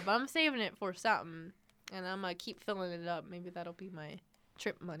it for, but I'm saving it for something. And I'm going to keep filling it up. Maybe that'll be my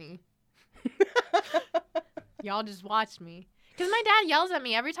trip money. Y'all just watch me. Because my dad yells at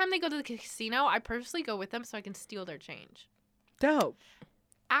me every time they go to the casino. I purposely go with them so I can steal their change. Dope.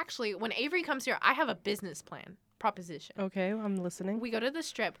 Actually, when Avery comes here, I have a business plan. Proposition. Okay, I'm listening. We go to the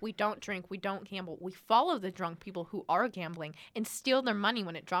strip. We don't drink. We don't gamble. We follow the drunk people who are gambling and steal their money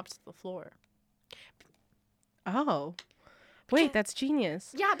when it drops to the floor. Oh. Wait, that's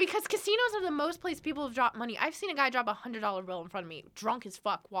genius. Yeah, because casinos are the most place people have dropped money. I've seen a guy drop a $100 bill in front of me, drunk as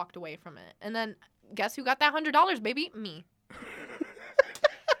fuck, walked away from it. And then guess who got that $100, baby? Me.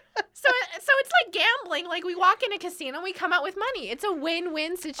 So it's like gambling. Like, we walk in a casino, we come out with money. It's a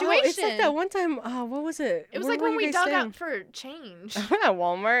win-win situation. Oh, it's like that one time, what was it? It was like when we dug up for change. At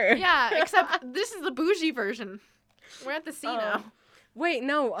Walmart. Yeah, except this is the bougie version. We're at the casino. Wait,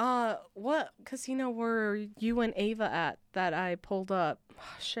 no, what casino were you and Ava at that I pulled up?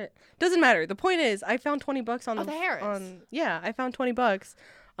 Oh, shit. Doesn't matter. The point is, I found $20 on the Harris. I found $20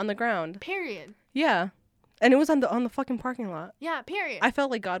 on the ground. Period. Yeah. And it was on the fucking parking lot. Yeah, period. I felt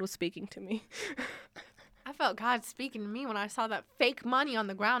like God was speaking to me. I felt God speaking to me when I saw that fake money on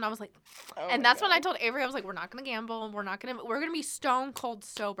the ground. I was like, and that's when I told Avery, I was like, we're not going to gamble. We're going to be stone cold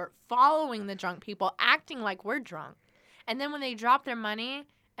sober, following the drunk people, acting like we're drunk. And then when they drop their money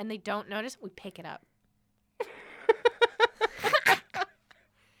and they don't notice, we pick it up.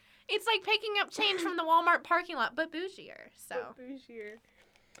 It's like picking up change from the Walmart parking lot, but bougier. So. Bougier.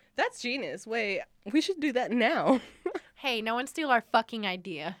 That's genius. Wait, we should do that now. Hey, no one steal our fucking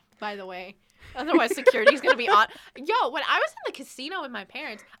idea, by the way. Otherwise, security's going to be on. Yo, when I was in the casino with my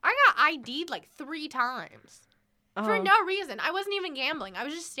parents, I got ID'd like 3 times. For no reason. I wasn't even gambling. I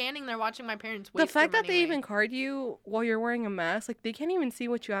was just standing there watching my parents waste The fact their that money they away. even card you while you're wearing a mask, like, they can't even see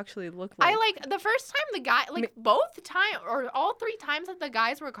what you actually look like. The first time the guy, both time or all 3 times that the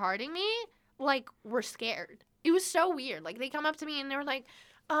guys were carding me, like, were scared. It was so weird. Like, they come up to me and they were like,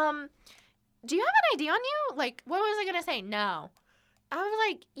 do you have an ID on you? Like, what was I going to say? No. I was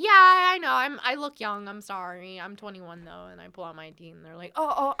like, yeah, I know. I look young. I'm sorry. I'm 21, though. And I pull out my ID, and they're like,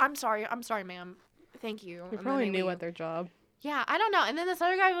 oh, I'm sorry. I'm sorry, ma'am. Thank you. They're probably new at their job. Yeah, I don't know. And then this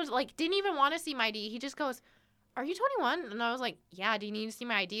other guy was like, didn't even want to see my ID. He just goes, are you 21? And I was like, yeah, do you need to see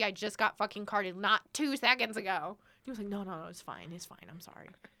my ID? I just got fucking carded not 2 seconds ago. He was like, no, it's fine. It's fine. I'm sorry.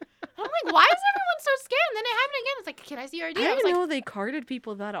 I'm like, why is everyone so scared? And then it happened again. It's like, can I see your ID? I didn't know they carded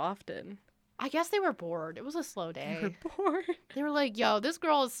people that often. I guess they were bored. It was a slow day. They were bored. They were like, yo, this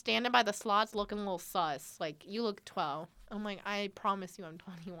girl is standing by the slots looking a little sus. Like, you look 12. I'm like, I promise you I'm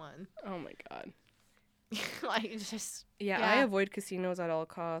 21. Oh, my God. Like, it's just... Yeah, I avoid casinos at all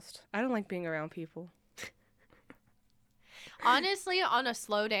costs. I don't like being around people. Honestly, on a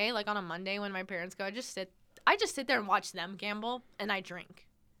slow day, like on a Monday when my parents go, I just sit there and watch them gamble, and I drink.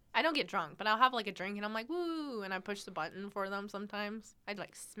 I don't get drunk, but I'll have, like, a drink, and I'm like, woo, and I push the button for them sometimes. I'd,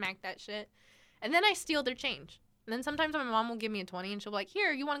 like, smack that shit. And then I steal their change. And then sometimes my mom will give me a 20, and she'll be like,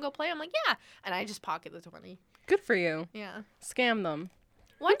 here, you want to go play? I'm like, yeah. And I just pocket the 20. Good for you. Yeah. Scam them.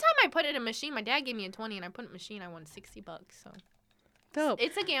 One time I put it in a machine. My dad gave me a 20, and I put it in a machine. I won $60, so. Dope.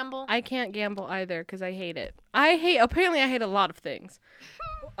 It's a gamble. I can't gamble either because I hate it. Apparently I hate a lot of things.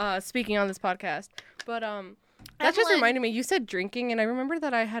 Speaking on this podcast. But, that just reminded me, you said drinking, and I remember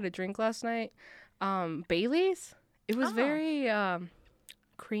that I had a drink last night. Bailey's. It was very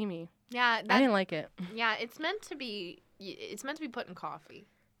creamy. Yeah, I didn't like it. Yeah, it's meant to be put in coffee.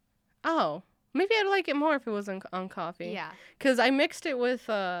 Oh, maybe I'd like it more if it was on coffee. Yeah. Because I mixed it with,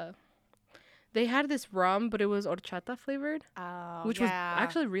 they had this rum, but it was horchata flavored. Oh, which was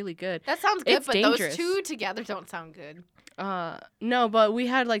actually really good. That sounds good, It's but dangerous. those two together don't sound good. No, but we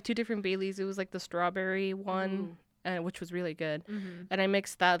had like 2 different Baileys. It was like the strawberry one, which was really good. Mm-hmm. And I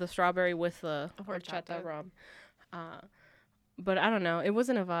mixed the strawberry with the Horchata. horchata rum. But I don't know. It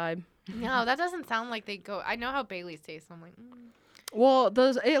wasn't a vibe. No, that doesn't sound like they go. I know how Bailey's taste. I'm like, Well,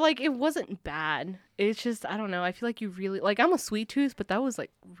 it wasn't bad. It's just, I don't know. I feel like you really, like, I'm a sweet tooth, but that was like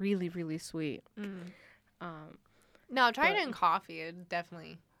really, really sweet. No, try it But- in coffee. It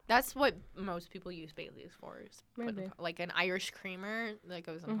definitely. That's what most people use Bailey's for. Is put in Maybe. like an Irish creamer that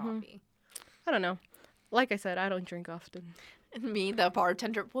goes in Mhm. coffee. I don't know. Like I said, I don't drink often. And me, the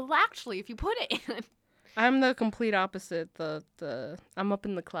bartender. Well, actually, if you put it in. I'm the complete opposite. I'm up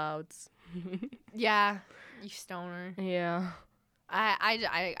in the clouds. Yeah, you stoner. Yeah.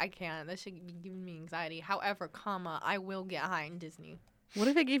 I can't. That should be giving me anxiety. However, I will get high in Disney. What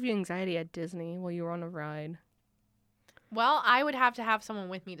if it gave you anxiety at Disney while you were on a ride? Well, I would have to have someone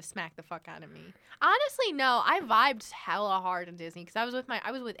with me to smack the fuck out of me. Honestly, no. I vibed hella hard in Disney because I was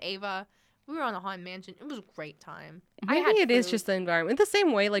with Ava. We were on the Haunted Mansion. It was a great time. I Maybe had it is food. just the environment. The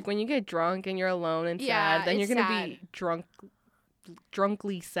same way, like when you get drunk and you're alone and Yeah, sad, then you're it's gonna sad. be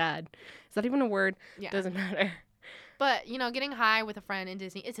drunkly sad. Is that even a word? Yeah. Doesn't matter. But, getting high with a friend in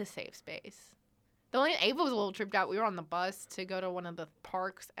Disney, it's a safe space. The only Ava was a little tripped out. We were on the bus to go to one of the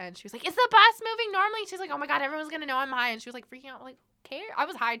parks, and she was like, "Is the bus moving normally?" She's like, "Oh my god, everyone's gonna know I'm high," and she was like freaking out. Like, who cares? I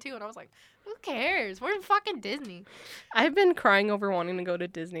was high too, and I was like, "Who cares? We're in fucking Disney." I've been crying over wanting to go to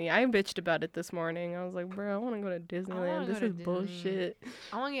Disney. I bitched about it this morning. I was like, bro, I want to go to Disneyland. go This to is Disney. bullshit.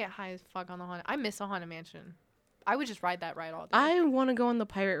 I want to get high as fuck on the Haunted. I miss the Haunted Mansion. I would just ride that ride all day. I want to go on the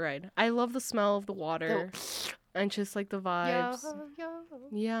pirate ride. I love the smell of the water and just like the vibes. Yo.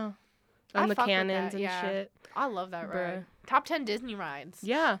 Yeah. I And the fuck with cannons that, and yeah. shit. I love that Bruh. ride. Top 10 Disney rides.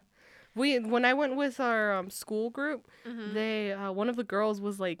 Yeah. When I went with our school group, Mhm. they one of the girls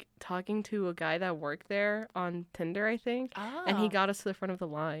was like talking to a guy that worked there on Tinder, I think, and he Oh. got us to the front of the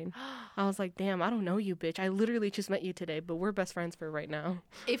line. I was like, "Damn, I don't know you, bitch. I literally just met you today, but we're best friends for right now."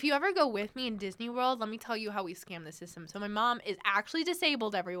 If you ever go with me in Disney World, let me tell you how we scam the system. So my mom is actually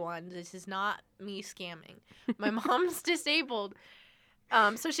disabled, everyone. This is not me scamming. My mom's disabled.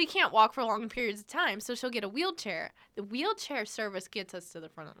 So she can't walk for long periods of time, so she'll get a wheelchair. The wheelchair service gets us to the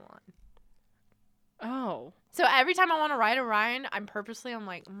front of the line. Oh. So every time I want to ride a ride, I'm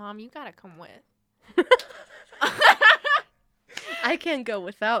like, "Mom, you gotta come with." I can't go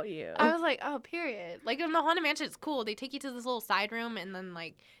without you. I was like, "Oh, period." Like in the Haunted Mansion, it's cool. They take you to this little side room, and then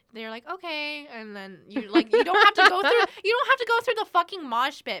like they're like, "Okay," and then you don't have to go through the fucking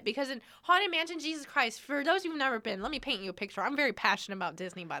mosh pit because in Haunted Mansion, Jesus Christ, for those who've never been, let me paint you a picture. I'm very passionate about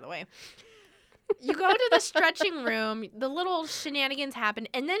Disney, by the way. You go to the stretching room, the little shenanigans happen,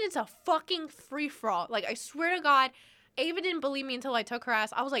 and then it's a fucking free for all. Like I swear to God. Ava didn't believe me until I took her ass.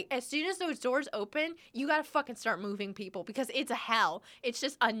 I was like, as soon as those doors open, you gotta fucking start moving people because it's a hell. It's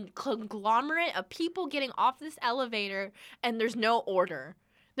just a conglomerate of people getting off this elevator and there's no order.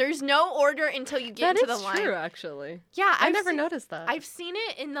 There's no order until you get That into is the line. true, actually. Yeah, I never noticed that. I've seen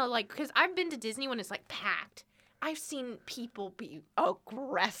it in the because I've been to Disney when it's like packed. I've seen people be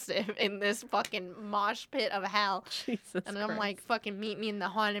aggressive in this fucking mosh pit of hell. Jesus And I'm Christ. like, fucking meet me in the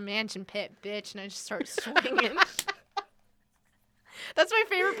Haunted Mansion pit, bitch. And I just start swinging. That's my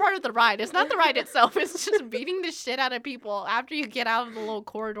favorite part of the ride. It's not the ride itself. It's just beating the shit out of people after you get out of the little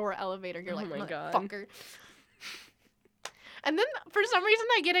corridor elevator. You're Oh like, my God. motherfucker. And then for some reason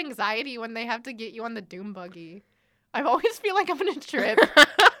I get anxiety when they have to get you on the doom buggy. I always feel like I'm going to trip.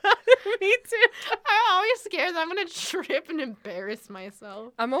 Me too. I'm always scared that I'm going to trip and embarrass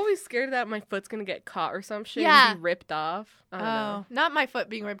myself. I'm always scared that my foot's gonna get caught or some shit Yeah. and be ripped off. I don't know. Not my foot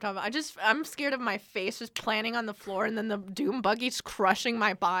being ripped off. I'm scared of my face just planting on the floor and then the doom buggy just crushing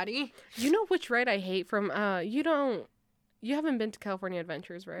my body. You know which ride I hate from you haven't been to California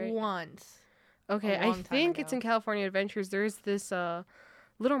Adventures, right? Once. Okay, a I long time think it's ago. in California Adventures. There's this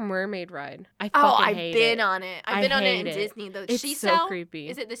Little Mermaid ride. I Oh, fucking I've hate been it. on it. I've I been on it in hate it. Disney. The It's seashell. so creepy.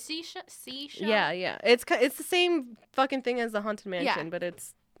 Is it the seashell? Yeah. It's the same fucking thing as the Haunted Mansion, but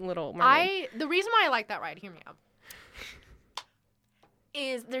it's Little Mermaid. The reason why I like that ride, hear me out,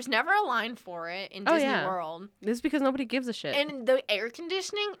 is there's never a line for it in Oh, Disney yeah. World. This is because nobody gives a shit. And the air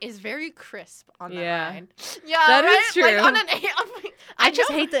conditioning is very crisp on that Yeah. ride. Yeah, That right? is true. Like on an, I just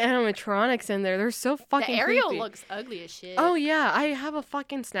know hate the animatronics in there. They're so fucking the Ariel creepy. looks ugly as shit. Oh yeah, I have a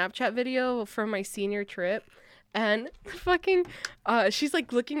fucking Snapchat video from my senior trip, and fucking, she's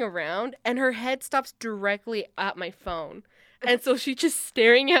like looking around, and her head stops directly at my phone, and so she's just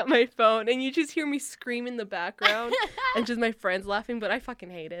staring at my phone, and you just hear me scream in the background, and just my friends laughing, but I fucking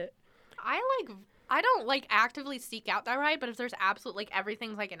hate it. I don't like actively seek out that ride, but if there's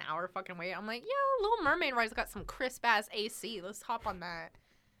everything's like an hour fucking wait, I'm like, yo, Little Mermaid ride's got some crisp ass AC. Let's hop on that.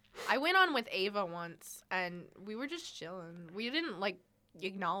 I went on with Ava once, and we were just chilling. We didn't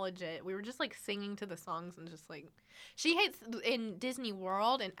acknowledge it. We were just singing to the songs and just she hates in Disney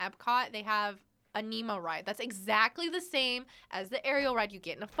World and Epcot. They have a Nemo ride that's exactly the same as the Ariel ride you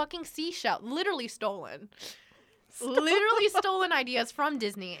get in a fucking seashell, literally stolen. Literally stolen ideas from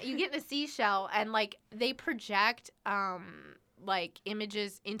Disney. You get in a seashell and like they project like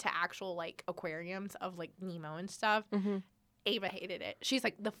images into actual like aquariums of like Nemo and stuff. Mm-hmm. Ava hated it. She's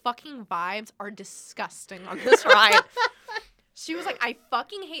like, the fucking vibes are disgusting on this ride. She was like, I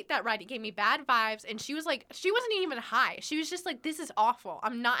fucking hate that ride. It gave me bad vibes. And she was like, she wasn't even high. She was just like, this is awful.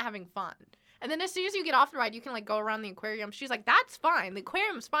 I'm not having fun. And then as soon as you get off the ride, you can like go around the aquarium. She's like, that's fine. The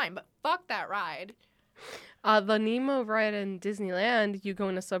aquarium's fine, but fuck that ride. The Nemo ride in Disneyland, you go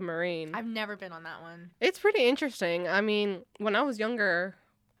in a submarine. I've never been on that one. It's pretty interesting. I mean, when I was younger,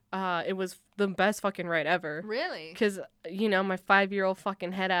 it was the best fucking ride ever. Really? Because, you know, my 5-year-old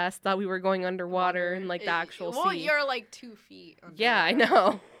fucking head ass thought we were going underwater in, like, the actual well, sea. you're like 2 feet. Yeah, I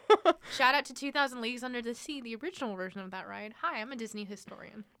know. Shout out to 2,000 Leagues Under the Sea, the original version of that ride. Hi, I'm a Disney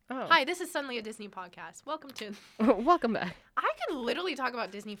historian. Oh. Hi, this is suddenly a Disney podcast. Welcome to... Welcome back. I could literally talk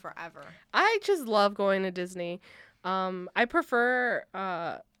about Disney forever. I just love going to Disney. I prefer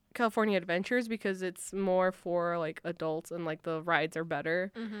California Adventures because it's more for like adults and like the rides are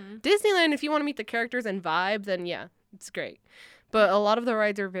better. Mm-hmm. Disneyland, if you want to meet the characters and vibe, then yeah, it's great. But a lot of the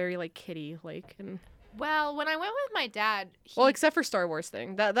rides are very like kiddie like and Well, when I went with my dad, well, except for Star Wars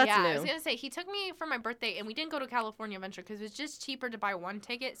thing. That's yeah, new. I was gonna say he took me for my birthday, and we didn't go to California Adventure because it was just cheaper to buy one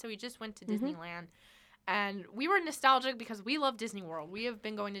ticket. So we just went to Mm-hmm. Disneyland, and we were nostalgic because we love Disney World. We have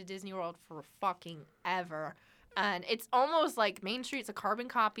been going to Disney World for fucking ever, and it's almost like Main Street's a carbon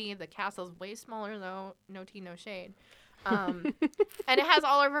copy. The castle's way smaller though. No tea, no shade. And it has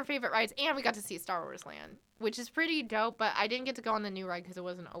all of our favorite rides, and we got to see Star Wars Land, which is pretty dope, but I didn't get to go on the new ride because it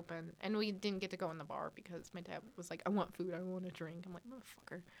wasn't open, and we didn't get to go in the bar because my dad was like, I want food, I want a drink. I'm like,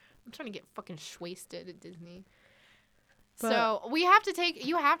 motherfucker, I'm trying to get fucking wasted at Disney. So you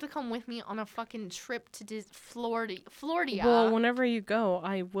have to come with me on a fucking trip to Florida. Well, whenever you go,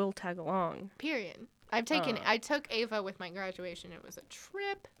 I will tag along. Period. I took Ava with my graduation. It was a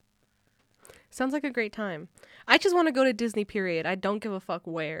trip. Sounds like a great time. I just want to go to Disney, period. I don't give a fuck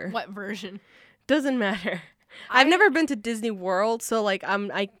where. What version? Doesn't matter. I've never been to Disney World, so like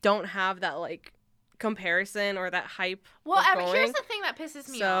I don't have that like comparison or that hype. Well, of going. here's the thing that pisses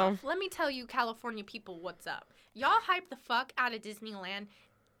me off. Let me tell you, California people, what's up? Y'all hype the fuck out of Disneyland.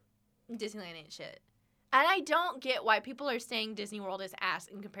 Disneyland ain't shit. And I don't get why people are saying Disney World is ass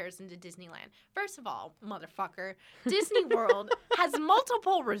in comparison to Disneyland. First of all, motherfucker, Disney World has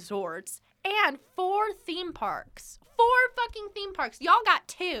multiple resorts and 4 theme parks. 4 fucking theme parks. Y'all got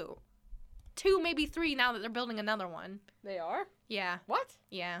 2. 2, maybe 3 now that they're building another one. They are? Yeah. What?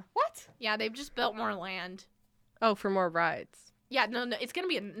 Yeah. What? Yeah, they've just built more land. Oh, for more rides. Yeah, no, it's going to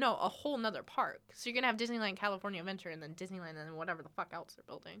be a whole nother park. So you're going to have Disneyland California Adventure and then Disneyland and then whatever the fuck else they're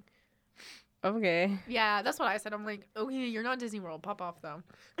building. Okay. Yeah, that's what I said. I'm like, okay, you're not Disney World. Pop off, though.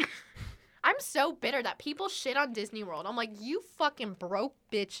 I'm so bitter that people shit on Disney World. I'm like, you fucking broke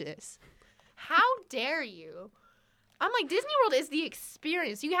bitches. How dare you? I'm like, Disney World is the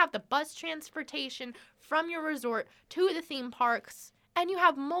experience. You have the bus transportation from your resort to the theme parks, and you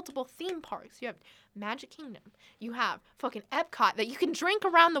have multiple theme parks. You have Magic Kingdom. You have fucking Epcot that you can drink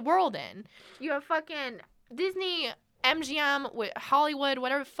around the world in. You have fucking Disney MGM with Hollywood,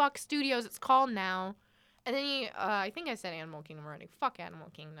 whatever fuck studios it's called now. And then I think I said Animal Kingdom already. Fuck Animal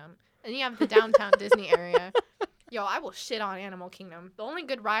Kingdom. And you have the downtown Disney area. Yo, I will shit on Animal Kingdom. The only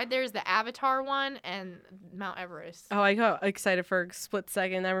good ride there is the Avatar one and Mount Everest. Oh, I got excited for a split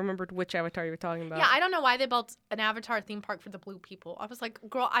second. I remembered which Avatar you were talking about. Yeah, I don't know why they built an Avatar theme park for the blue people. I was like,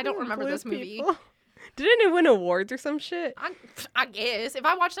 girl, I don't remember this movie. Didn't it win awards or some shit? I guess. If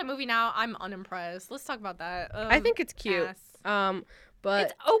I watch that movie now, I'm unimpressed. Let's talk about that. I think it's cute. Ass. But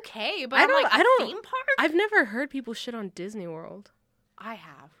it's okay, but I don't theme park? I've never heard people shit on Disney World. I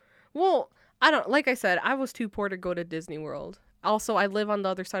have. Well, like I said, I was too poor to go to Disney World. Also, I live on the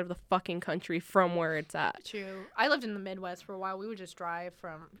other side of the fucking country from where it's at. True. I lived in the Midwest for a while. We would just drive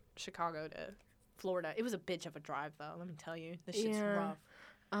from Chicago to Florida. It was a bitch of a drive, though. Let me tell you. This shit's rough.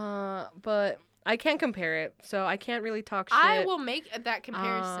 But I can't compare it, so I can't really talk shit. I will make that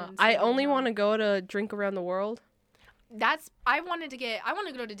comparison. I only want to go to Drink Around the World. I want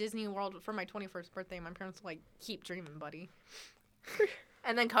to go to Disney World for my 21st birthday. My parents were like, keep dreaming, buddy.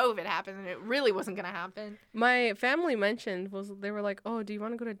 And then COVID happened, and it really wasn't going to happen. My family they were like, oh, do you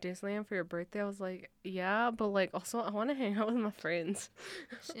want to go to Disneyland for your birthday? I was like, yeah, but like, also, I want to hang out with my friends.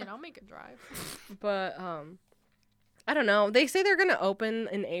 Shit, I'll make a drive. But, I don't know. They say they're going to open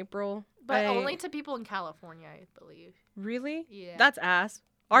in April. But only to people in California, I believe. Really? Yeah. That's ass.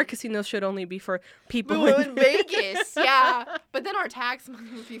 Our casino should only be for people in Vegas. Yeah. But then our tax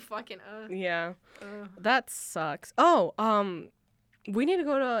money would be fucking, Yeah. That sucks. Oh, we need to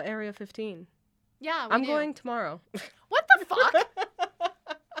go to Area 15. Yeah, we I'm do. going tomorrow. What the fuck?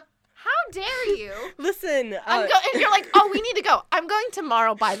 How dare you? Listen. And you're like, oh, we need to go. I'm going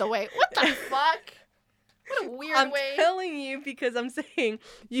tomorrow, by the way. What the fuck? What a weird way. I'm telling you because I'm saying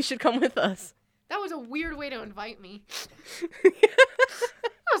you should come with us. That was a weird way to invite me.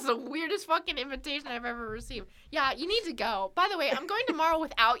 That was the weirdest fucking invitation I've ever received. Yeah, you need to go. By the way, I'm going tomorrow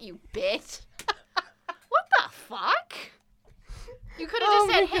without you, bitch. What the fuck? You could have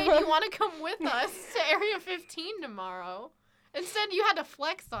just said, hey, do you want to come with us to Area 15 tomorrow? Instead, you had to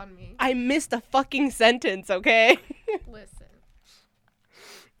flex on me. I missed a fucking sentence, okay? Listen.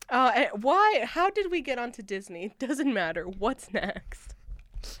 Why? How did we get onto Disney? Doesn't matter. What's next?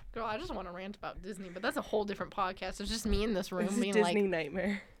 Girl, I just want to rant about Disney, but that's a whole different podcast. It's just me in this room This is being Disney like,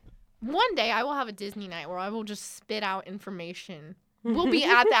 nightmare. one day I will have a Disney night where I will just spit out information. We'll be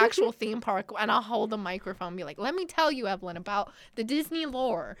at the actual theme park, and I'll hold the microphone and be like, let me tell you, Evelyn, about the Disney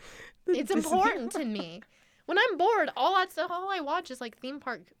lore. It's important to me. When I'm bored, all I watch is, like, theme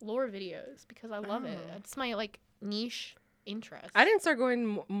park lore videos because I love it. It's my, like, niche interest. I didn't start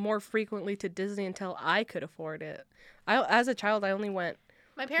going more frequently to Disney until I could afford it. As a child, I only went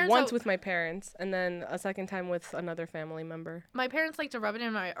My parents once with my parents, and then a second time with another family member. My parents like to rub it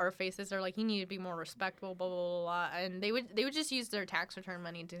in our faces. They're like, you need to be more respectful, blah, blah, blah, blah. And they would just use their tax return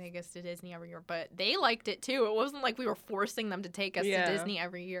money to take us to Disney every year. But they liked it, too. It wasn't like we were forcing them to take us to Disney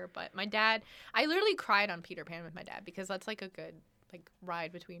every year. But my dad, I literally cried on Peter Pan with my dad because that's, like, a good, like,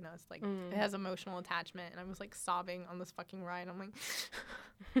 ride between us. Like, it has emotional attachment. And I was, like, sobbing on this fucking ride. I'm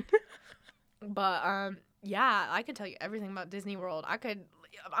like... But, yeah, I could tell you everything about Disney World.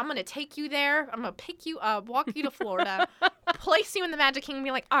 I'm going to take you there. I'm going to pick you up, walk you to Florida, place you in the Magic Kingdom, and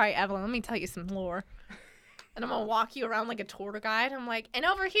be like, all right, Evelyn, let me tell you some lore. And I'm going to walk you around like a tour guide. I'm like, and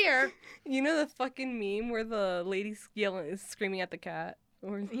over here. You know the fucking meme where the lady's screaming at the cat?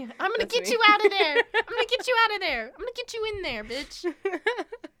 Yeah, I'm going to get you out of there. I'm going to get you out of there. I'm going to get you in there, bitch.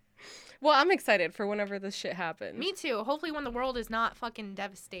 Well, I'm excited for whenever this shit happens. Me too. Hopefully when the world is not fucking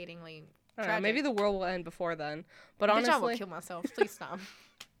devastatingly I don't know, maybe the world will end before then. But bitch, honestly, I will kill myself. Please stop.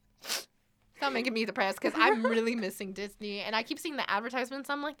 Stop making me depressed because I'm really missing Disney. And I keep seeing the advertisements.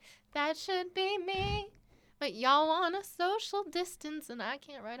 I'm like, that should be me. But y'all want a social distance and I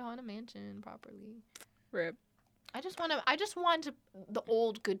can't ride Haunted Mansion properly. rip. I just want the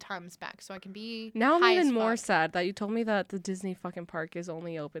old good times back so I can be Now I'm high even as more fuck. sad that you told me that the Disney fucking park is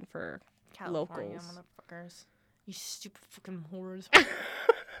only open for California locals. motherfuckers. You stupid fucking whores.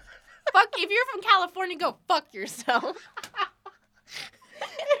 Fuck, if you're from California, go fuck yourself.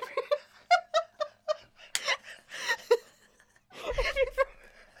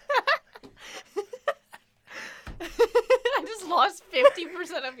 I just lost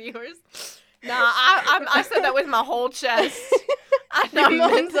 50% of viewers. Nah, I said that with my whole chest. I know Your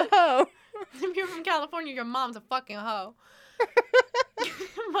mom's a hoe. If you're from California, your mom's a fucking hoe.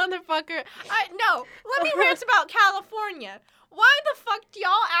 Motherfucker. No, let me rant about California. Why the fuck do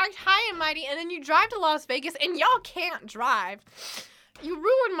y'all act high and mighty and then you drive to Las Vegas and y'all can't drive? You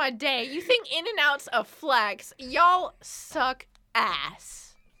ruined my day. You think In-N-Out's a flex. Y'all suck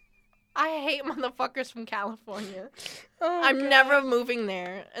ass. I hate motherfuckers from California. Oh, I'm God. never moving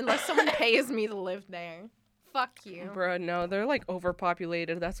there unless someone pays me to live there. Fuck you. Bruh, no, they're like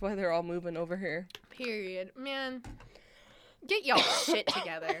overpopulated. That's why they're all moving over here. Period. Man, get y'all shit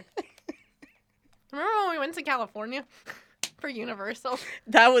together. Remember when we went to California for Universal?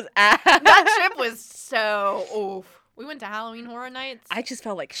 That was ass. That trip was so oof. We went to Halloween Horror Nights. I just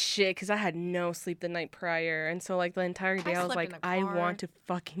felt like shit because I had no sleep the night prior. And so, like, the entire day I was slept like, in a I car. want to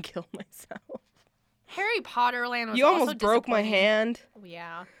fucking kill myself. Harry Potter Land was You also almost broke my disappointing. hand. Oh,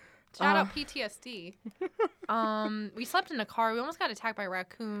 yeah. Shout out PTSD. We slept in a car. We almost got attacked by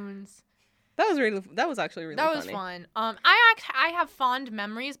raccoons. That was actually really That was funny. fun. I have fond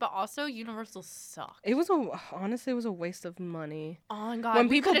memories, but also Universal sucked. Honestly, it was a waste of money. Oh my god. When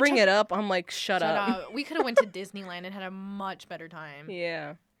people bring it up, I'm like, shut up. We could have went to Disneyland and had a much better time.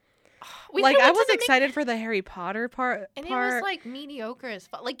 Yeah. We Like, could've I went to was the excited for the Harry Potter part. And it was like mediocre as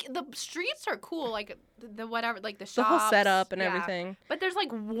fuck. Like the streets are cool, like the whatever, like the shops, the whole setup and yeah. everything. But there's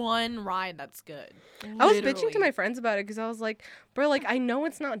like one ride that's good. I was bitching to Literally. my friends about it because I was like, bro, like, I know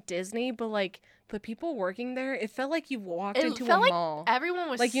it's not Disney, but like the people working there, it felt like you walked It into a felt like mall. Everyone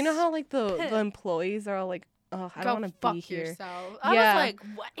was Like, you know how like the pissed. employees are all like, oh, I Go don't want to fuck be here. yourself. I Yeah. was like,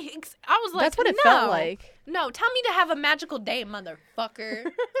 what? I was like, That's what it no. felt like. No, tell me to have a magical day, motherfucker.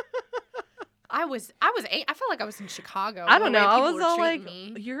 I felt like I was in Chicago. I the don't way know. I people was were all treating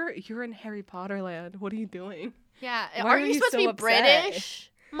like, me. you're in Harry Potter land. What are you doing? Yeah. Why Are are you you supposed so to be upset? British,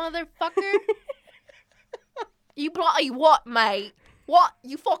 motherfucker? You bloody what, mate? What?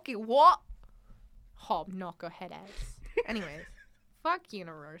 You fucking what? Paul Knucklehead ass. Anyways, fuck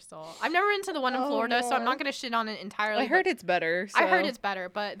Universal. I've never been to the one in Florida, so I'm not gonna shit on it entirely. I heard it's better. So. I heard it's better,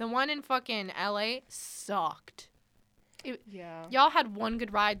 but the one in fucking LA sucked. Yeah. Y'all had one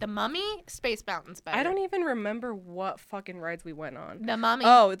good ride. The Mummy, Space Mountain's better. I don't even remember what fucking rides we went on. The Mummy.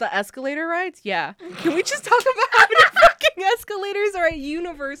 Oh, the escalator rides? Yeah. Can we just talk about how many fucking escalators are at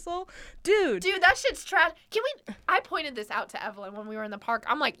Universal? Dude, that shit's trash. Can we? I pointed this out to Evelyn when we were in the park.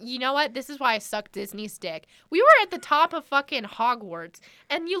 I'm like, you know what? This is why I suck Disney's dick. We were at the top of fucking Hogwarts,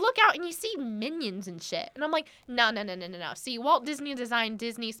 and you look out and you see minions and shit. And I'm like, no. See, Walt Disney designed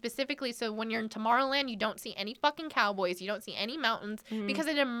Disney specifically so when you're in Tomorrowland, you don't see any fucking cowboys, you don't see any mountains, because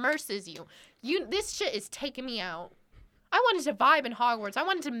it immerses you. This shit is taking me out. I wanted to vibe in Hogwarts. I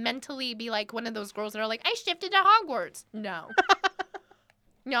wanted to mentally be like one of those girls that are like, I shifted to Hogwarts. No.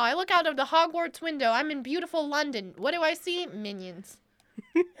 No, I look out of the Hogwarts window. I'm in beautiful London. What do I see? Minions.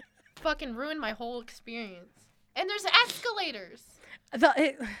 Fucking ruined my whole experience. And there's escalators.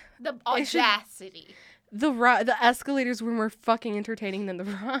 The audacity. The escalators were more fucking entertaining than the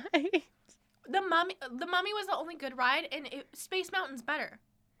ride. The Mummy was the only good ride, and Space Mountain's better.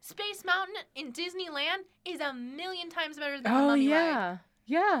 Space Mountain in Disneyland is 1,000,000 times better than the Mummy ride.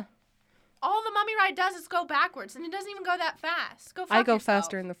 Yeah. All the Mummy ride does is go backwards, and it doesn't even go that fast. Go fuck I go yourself.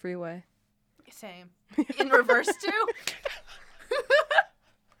 faster in the freeway. Same. In reverse, too?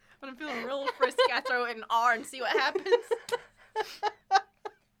 When I'm feeling real frisky, I throw it in R and see what happens.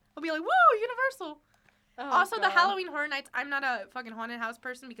 I'll be like, woo, Universal. Oh, also, God. the Halloween Horror Nights, I'm not a fucking haunted house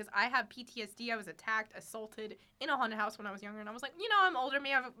person because I have PTSD. I was attacked, assaulted in a haunted house when I was younger, and I was like, I'm older.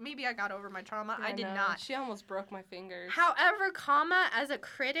 Maybe I got over my trauma. I did not. She almost broke my fingers. However, as a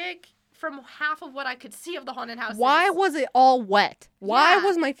critic, from half of what I could see of the haunted houses. Why was it all wet? Why Yeah.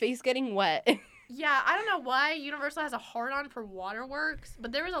 was my face getting wet? Yeah, I don't know why Universal has a hard-on for waterworks,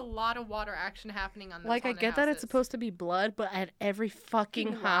 but there was a lot of water action happening on those Like, I haunted get that it's houses. supposed to be blood, but at every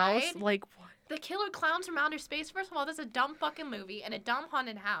fucking house, Right? like, what? The Killer Clowns from Outer Space, first of all, that's a dumb fucking movie and a dumb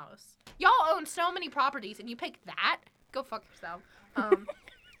haunted house. Y'all own so many properties, and you pick that? Go fuck yourself.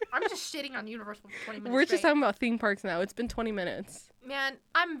 I'm just shitting on Universal for 20 minutes We're just straight. talking about theme parks now. It's been 20 minutes. Man,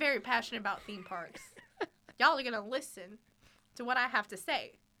 I'm very passionate about theme parks. Y'all are gonna listen to what I have to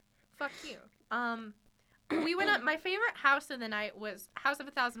say. Fuck you. We went up. My favorite house of the night was House of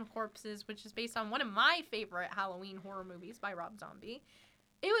a Thousand Corpses, which is based on one of my favorite Halloween horror movies by Rob Zombie.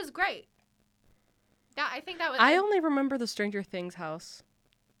 It was great. Yeah, I think that was. I only remember the Stranger Things house.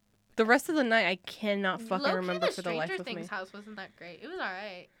 The rest of the night, I cannot fucking remember for the life Stranger of Things me. house wasn't that great. It was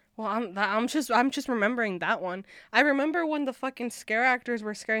alright. Well, I'm just remembering that one. I remember when the fucking scare actors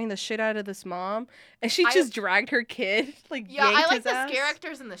were scaring the shit out of this mom, and she just dragged her kid, like, Yeah, I yanked like his the ass. scare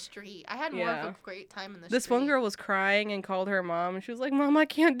actors in the street. I had more of Yeah. a great time in the This street. one girl was crying and called her mom, and she was like, "Mom, I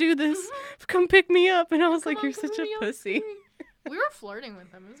can't do this. Come pick me up." And I was Come like, on, "You're come such a on, pussy." We were flirting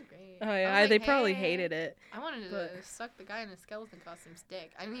with them. It was great. Oh I yeah, was they like, probably "Hey." hated it. I wanted to But- suck the guy in his skeleton costume's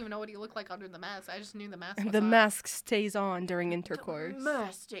dick. I didn't even know what he looked like under the mask. I just knew the mask was The on. mask stays on during intercourse.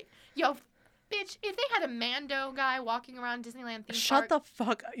 Yo, bitch, if they had a Mando guy walking around Disneyland theme Shut park, the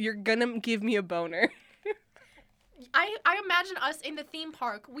fuck up. You're gonna give me a boner. I imagine us in the theme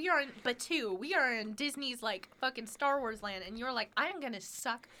park. We are in Batuu. We are in Disney's, like, fucking Star Wars land. And you're like, I am going to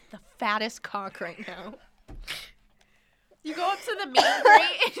suck the fattest cock right now. You go up to the meet and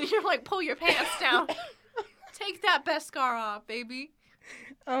greet, and you're like, pull your pants down. Take that Beskar off, baby.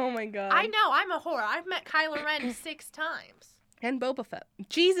 Oh my god. I know, I'm a whore. I've met Kylo Ren 6 times. And Boba Fett.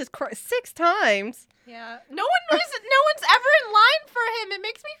 Jesus Christ, 6 times. Yeah. No one's ever in line for him. It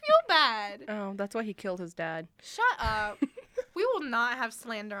makes me feel bad. Oh, that's why he killed his dad. Shut up. We will not have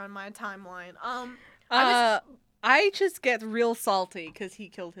slander on my timeline. I just get real salty because he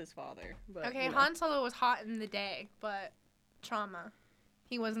killed his father. But, Okay, you know. Han Solo was hot in the day, but trauma.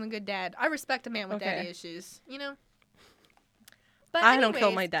 He wasn't a good dad. I respect a man with daddy issues, you know? But I don't kill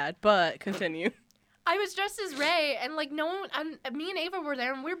anyways, my dad, but continue. I was dressed as Rey, and, like, no one, me and Ava were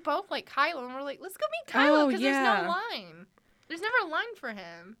there, and we're both, like, Kylo, and we're like, let's go meet Kylo, because there's no line. There's never a line for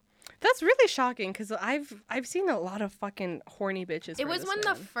him. That's really shocking because I've seen a lot of fucking horny bitches. It for was this when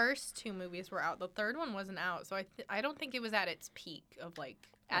man. the first 2 movies were out. The third one wasn't out, so I don't think it was at its peak of, like,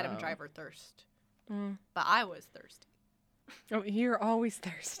 Adam Oh. Driver thirst. Mm. But I was thirsty. Oh, you're always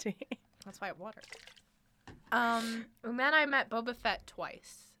thirsty. That's why I water. And then I met Boba Fett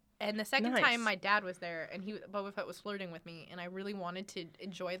twice. And the second Nice. time my dad was there, and Boba Fett was flirting with me, and I really wanted to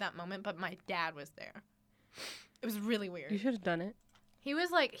enjoy that moment, but my dad was there. It was really weird. You should have done it. He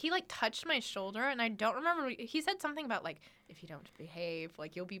was like, he touched my shoulder, and I don't remember. He said something about, like, if you don't behave,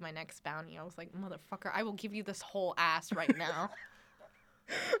 like, you'll be my next bounty. I was like, motherfucker, I will give you this whole ass right now.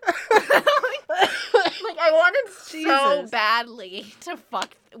 so this. badly to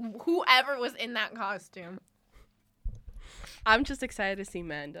fuck whoever was in that costume. I'm just excited to see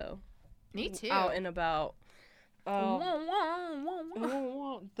Mando. Me too. Out and about.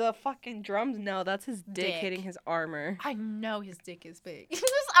 The fucking drums. No, that's his dick hitting his armor. I know his dick is big. It's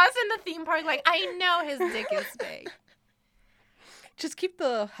just us in the theme park, like, I know his dick is big. Just keep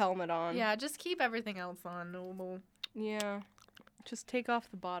the helmet on. Yeah, just keep everything else on normal. Yeah. Just take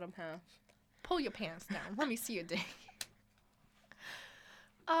off the bottom half. Pull your pants down. Let me see your dick.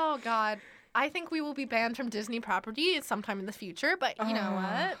 Oh, God. I think we will be banned from Disney property sometime in the future, but you know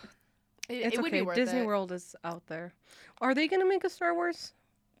what? It's it would be worth Disney it. World is out there. Are they going to make a Star Wars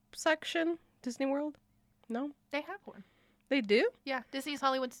section? Disney World? No? They have one. They do? Yeah, Disney's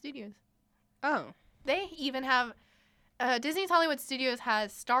Hollywood Studios. Oh. They even have... Disney's Hollywood Studios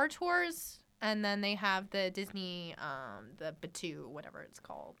has Star Tours, and then they have the Disney, the Batuu, whatever it's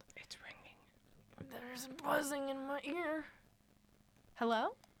called. It's ringing. There's buzzing in my ear. Hello?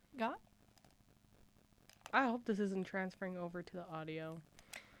 God? I hope this isn't transferring over to the audio.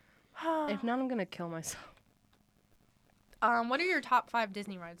 If not, I'm going to kill myself. What are your top 5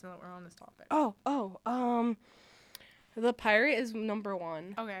 Disney rides now that we're on this topic? The Pirate is number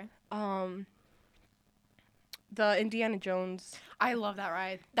 1. Okay. The Indiana Jones. I love that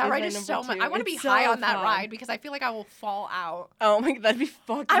ride. That Is ride my is number so much. 2. I want to be It's so high on that fun. ride because I feel like I will fall out. Oh my god, that'd be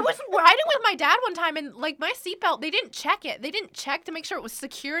fucking... I was riding with my dad one time and like my seatbelt, they didn't check it. They didn't check to make sure it was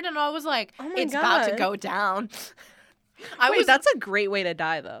secured and I was like, Oh my it's about to God. go down. Wait, that's a great way to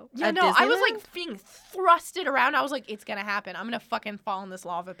die, though. Yeah, At no, I was Disneyland? like being thrusted around. I was like, it's gonna happen. I'm gonna fucking fall in this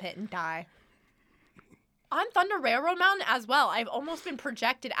lava pit and die. On Thunder Railroad Mountain as well. I've almost been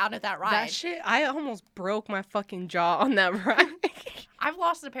projected out of that ride. That shit, I almost broke my fucking jaw on that ride. I've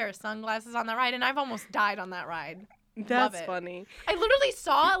lost a pair of sunglasses on that ride and I've almost died on that ride. That's it. funny. I literally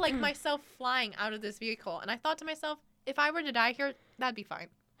saw like myself flying out of this vehicle and I thought to myself, if I were to die here, that'd be fine.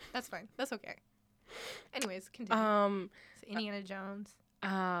 That's fine. That's okay. Anyways, continue. So Indiana Jones.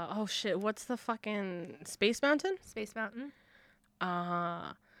 Oh shit, what's the fucking Space Mountain? Space Mountain.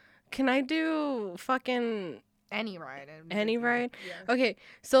 Can I do fucking Any ride. any ride? Yeah. Okay,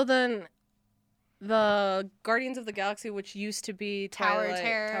 so then the Guardians of the Galaxy, which used to be Tower of Twilight,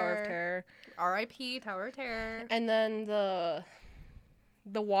 Terror. Tower of Terror, R.I.P. Tower of Terror. and then the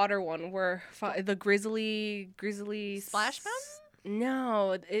water one where the Grizzly Splash Mountain?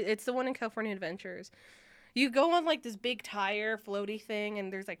 No, it's the one in California Adventures. You go on like this big tire floaty thing,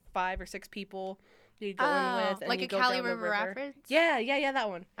 and there's like 5 or 6ix people you go in with, and like you a go Cali down the River Rapids? Yeah, that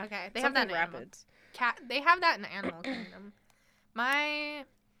one. Okay, they have that in Rapids. They have that in Animal Kingdom. Mine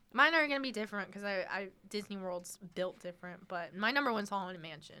are gonna be different because I Disney World's built different, but my number one's Haunted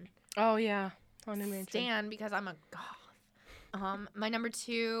Mansion. Oh yeah, Haunted Mansion. Stan because I'm a goth. My number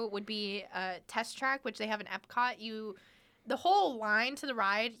 2 would be Test Track, which they have in Epcot. The whole line to the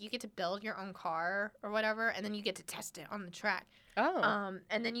ride, you get to build your own car or whatever, and then you get to test it on the track. Oh.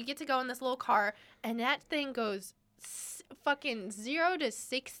 And then you get to go in this little car, and that thing goes fucking 0 to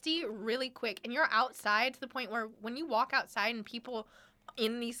 60 really quick, and you're outside to the point where when you walk outside and people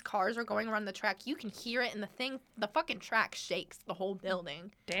in these cars are going around the track, you can hear it, and the fucking track shakes the whole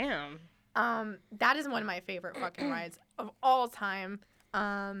building. Damn. That is one of my favorite fucking rides of all time.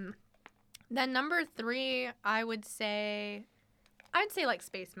 Then number 3, I'd say like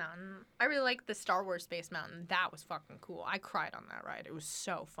Space Mountain. I really like the Star Wars Space Mountain. That was fucking cool. I cried on that ride. It was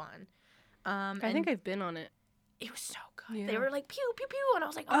so fun. I think I've been on it. It was so good. Yeah. They were like pew pew pew, and I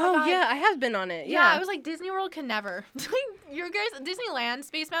was like, oh my God. Yeah, I have been on it. Yeah, I was like, Disney World can never. Your guys, Disneyland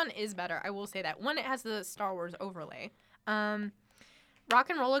Space Mountain is better. I will say that. One, it has the Star Wars overlay. Rock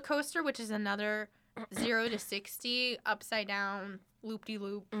and Roller Coaster, which is another 0 to 60 upside down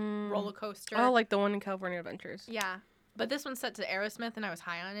loop-de-loop roller coaster. Oh, like the one in California Adventures. Yeah, but this one's set to Aerosmith, and I was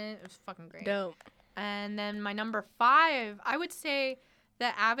high on it. It was fucking great. Dope. And then my number 5, I would say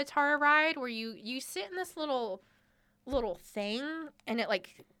the Avatar ride, where you sit in this little thing, and it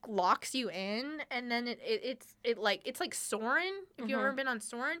like locks you in, and then it's like Soarin', if you've ever been on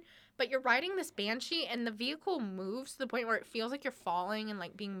Soarin', but you're riding this Banshee, and the vehicle moves to the point where it feels like you're falling and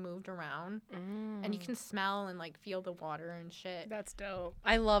like being moved around, and you can smell and like feel the water and shit. That's dope.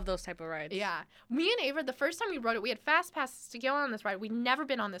 I love those type of rides. Yeah. Me and Ava, the first time we rode it, we had fast passes to go on this ride. We'd never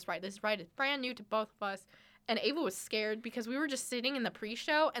been on this ride. This ride is brand new to both of us. And Ava was scared because we were just sitting in the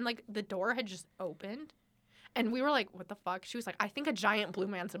pre-show and like the door had just opened. And we were like, what the fuck? She was like, I think a giant blue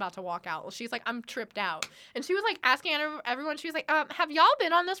man's about to walk out. She's like, I'm tripped out. And she was like asking everyone, she was like, have y'all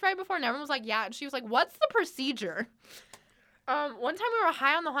been on this ride before? And everyone was like, yeah. And she was like, what's the procedure? One time we were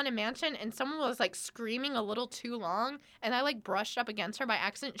high on the Haunted Mansion and someone was like screaming a little too long and I like brushed up against her by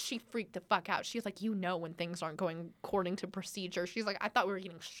accident. She freaked the fuck out. She's like, you know when things aren't going according to procedure. She's like, I thought we were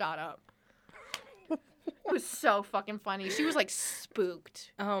getting shot up. It was so fucking funny. She was like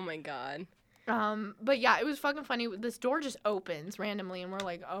spooked. Oh my god. But yeah, it was fucking funny. This door just opens randomly and we're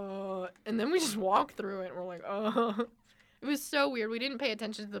like, oh, and then we just walk through it and we're like, oh. It was so weird. We didn't pay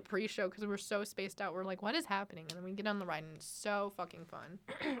attention to the pre-show because we were so spaced out. We're like, what is happening? And then we get on the ride and it's so fucking fun.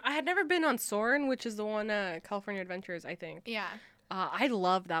 I had never been on Soarin', which is the one California Adventures, I think. Yeah. I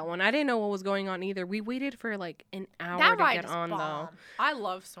love that one. I didn't know what was going on either. We waited for like an hour That to ride get is on bomb. though. I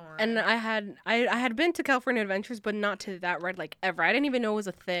love Soarin'. And I had been to California Adventures, but not to that ride like ever. I didn't even know it was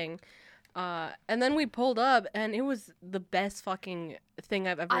a thing. And then we pulled up, and it was the best fucking thing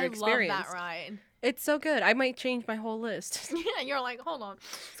I've ever experienced. I love that ride. It's so good. I might change my whole list. Yeah, you're like, hold on,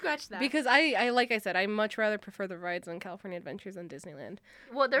 scratch that. Because I like I said, I much rather prefer the rides on California Adventures than Disneyland.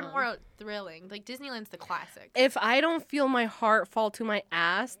 Well, they're more thrilling. Like, Disneyland's the classic. If I don't feel my heart fall to my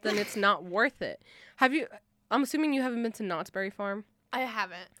ass, then it's not worth it. I'm assuming you haven't been to Knott's Berry Farm? I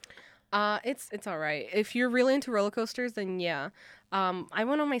haven't. It's all right. If you're really into roller coasters, then yeah. I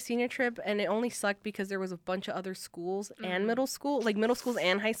went on my senior trip, and it only sucked because there was a bunch of other schools and middle schools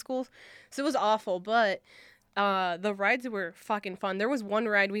and high schools. So it was awful, but the rides were fucking fun. There was one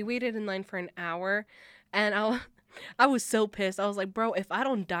ride, we waited in line for an hour, and I was so pissed. I was like, bro, if I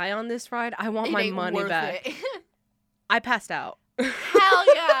don't die on this ride, I want my money back. I passed out.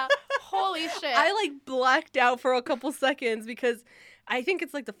 Hell yeah. Holy shit. I like blacked out for a couple seconds because I think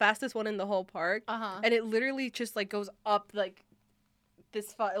it's like the fastest one in the whole park. And it literally just like goes up like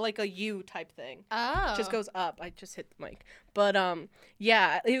this like a U type thing. Oh. Just goes up. I just hit the mic. But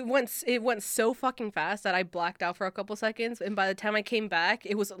yeah, it went so fucking fast that I blacked out for a couple seconds, and by the time I came back,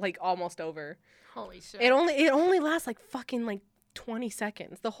 it was like almost over. Holy shit. It only lasts like fucking like 20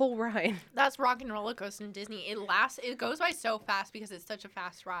 seconds, the whole ride. That's Rock and Roller Coaster in Disney. It goes by so fast because it's such a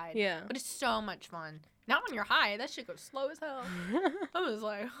fast ride. Yeah. But it's so much fun. Not when you're high. That shit goes slow as hell. I was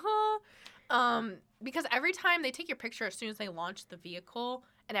like, huh? Because every time they take your picture as soon as they launch the vehicle,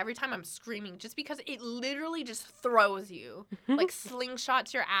 and every time I'm screaming just because it literally just throws you. Like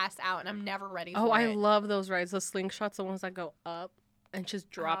slingshots your ass out, and I'm never ready for it. Oh, I love those rides. The slingshots, the ones that go up and just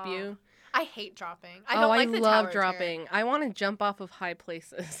drop you. I hate dropping. I don't like the love tower dropping. terror. I want to jump off of high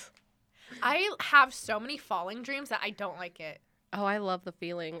places. I have so many falling dreams that I don't like it. Oh, I love the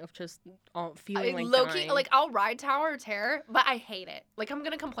feeling of just feeling like low-key, dying. like I'll ride Tower of Terror, but I hate it. Like I'm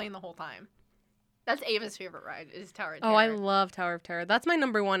gonna complain the whole time. That's Ava's favorite ride is Tower of Terror. Oh, I love Tower of Terror. That's my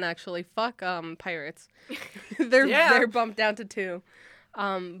number one actually. Fuck Pirates. They're bumped down to 2.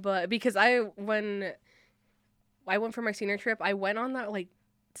 But because when I went for my senior trip, I went on that like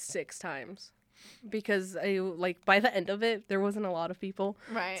 6 times. Because by the end of it, there wasn't a lot of people.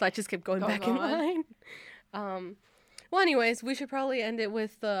 Right. So I just kept going back in line. Well, anyways, we should probably end it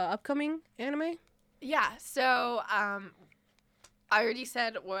with the upcoming anime. Yeah, so I already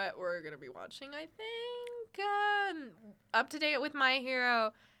said what we're going to be watching, I think. Up to date with My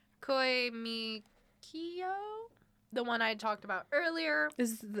Hero Koi Mikio, the one I talked about earlier.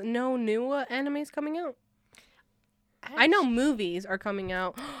 Is no new animes coming out? I know movies are coming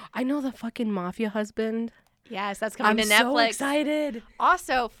out. I know the fucking Mafia Husband. Yes, that's coming to Netflix. I'm so excited.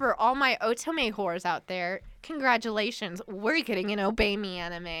 Also, for all my Otome whores out there, congratulations. We're getting an Obey Me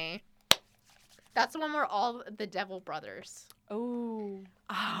anime. That's the one where all the Devil Brothers. Oh.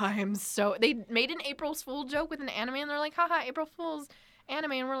 They made an April Fool's joke with an anime, and they're like, haha, April Fool's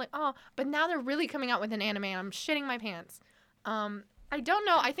anime. And we're like, oh, but now they're really coming out with an anime, and I'm shitting my pants. I don't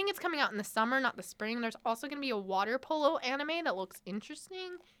know. I think it's coming out in the summer, not the spring. There's also going to be a water polo anime that looks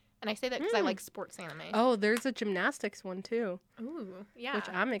interesting. And I say that because I like sports anime. Oh, there's a gymnastics one, too. Ooh, yeah. Which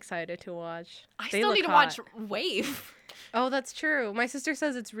I'm excited to watch. I still need to watch Wave. Oh, that's true. My sister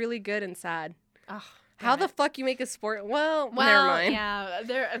says it's really good and sad. Oh, how the fuck you make a sport? Well, never mind. Yeah,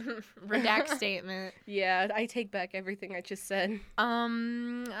 redact statement. Yeah, I take back everything I just said.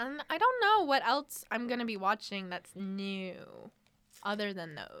 And I don't know what else I'm going to be watching that's new. Other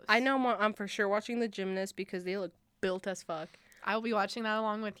than those. I know I'm for sure watching The Gymnast because they look built as fuck. I will be watching that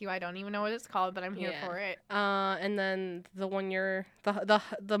along with you. I don't even know what it's called, but I'm here for it. And then the one you're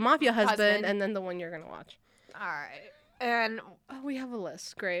the Mafia husband, and then the one you're gonna watch. All right. And we have a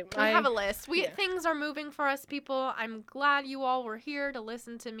list. Great. We have a list. Things are moving for us, people. I'm glad you all were here to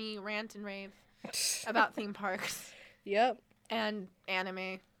listen to me rant and rave about theme parks. Yep. And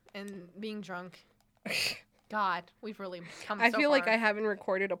anime and being drunk. God, we've really come so far. I feel like I haven't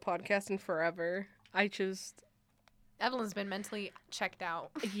recorded a podcast in forever. Evelyn's been mentally checked out.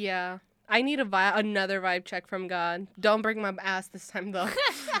 Yeah. I need another vibe check from God. Don't break my ass this time, though.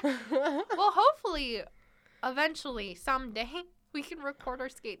 Well, hopefully, eventually, someday, we can record our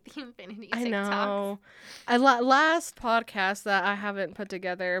Skate the Infinity TikToks. I know. Last podcast that I haven't put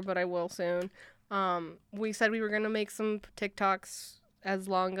together, but I will soon. We said we were going to make some TikToks as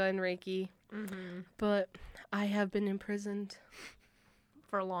Longa and Reiki. Mm-hmm. But I have been imprisoned.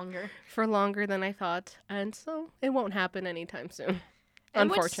 For longer than I thought. And so it won't happen anytime soon. And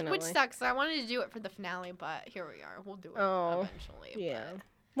Unfortunately. Which sucks. I wanted to do it for the finale, but here we are. We'll do it eventually. Yeah. But.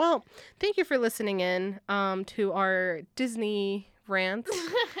 Well, thank you for listening in to our Disney rants.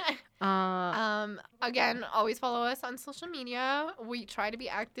 Again, always follow us on social media. We try to be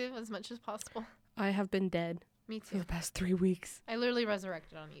active as much as possible. I have been dead. Me For too. the past 3 weeks. I literally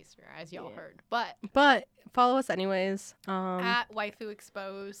resurrected on Easter, as y'all heard. But follow us anyways. At Waifu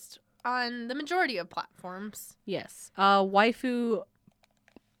Exposed on the majority of platforms. Yes. Waifu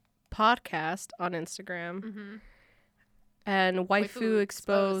Podcast on Instagram. Mm-hmm. And Waifu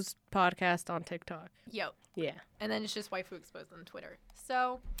Exposed Podcast on TikTok. Yep. Yeah. And then it's just Waifu Exposed on Twitter.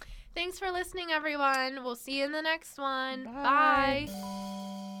 So thanks for listening, everyone. We'll see you in the next one. Bye. Bye.